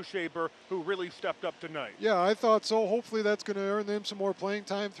Sam Bruchaber, who really stepped up tonight. Yeah, I thought so. Hopefully that's going to earn them some more playing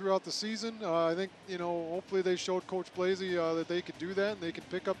time throughout the season. I think, hopefully they showed Coach Blasey that they could do that and they can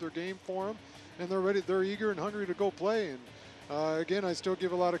pick up their game for him. And they're ready. They're eager and hungry to go play. And again, I still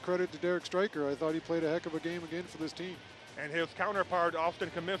give a lot of credit to Derek Stryker. I thought he played a heck of a game again for this team. And his counterpart,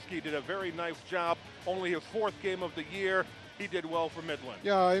 Austin Comiskey, did a very nice job. Only his 4th game of the year. He did well for Midland.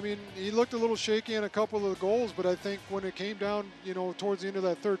 Yeah, I mean, he looked a little shaky on a couple of the goals, but I think when it came down, towards the end of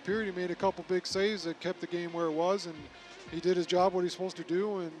that third period, he made a couple big saves that kept the game where it was, and he did his job, what he's supposed to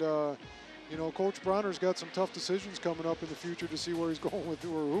do. And Coach Bronner's got some tough decisions coming up in the future to see where he's going with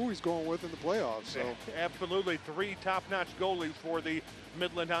or who he's going with in the playoffs. So absolutely, 3 top-notch goalies for the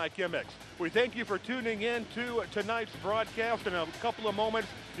Midland High Chemics. We thank you for tuning in to tonight's broadcast. In a couple of moments,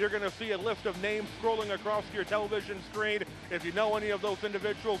 you're going to see a list of names scrolling across your television screen. If you know any of those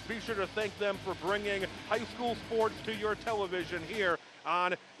individuals, be sure to thank them for bringing high school sports to your television here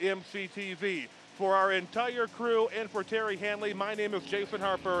on MCTV. For our entire crew and for Terry Hanley, my name is Jason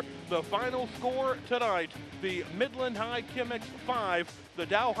Harper. The final score tonight, the Midland High Chemics 5, the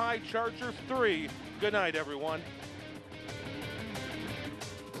Dow High Chargers 3. Good night, everyone.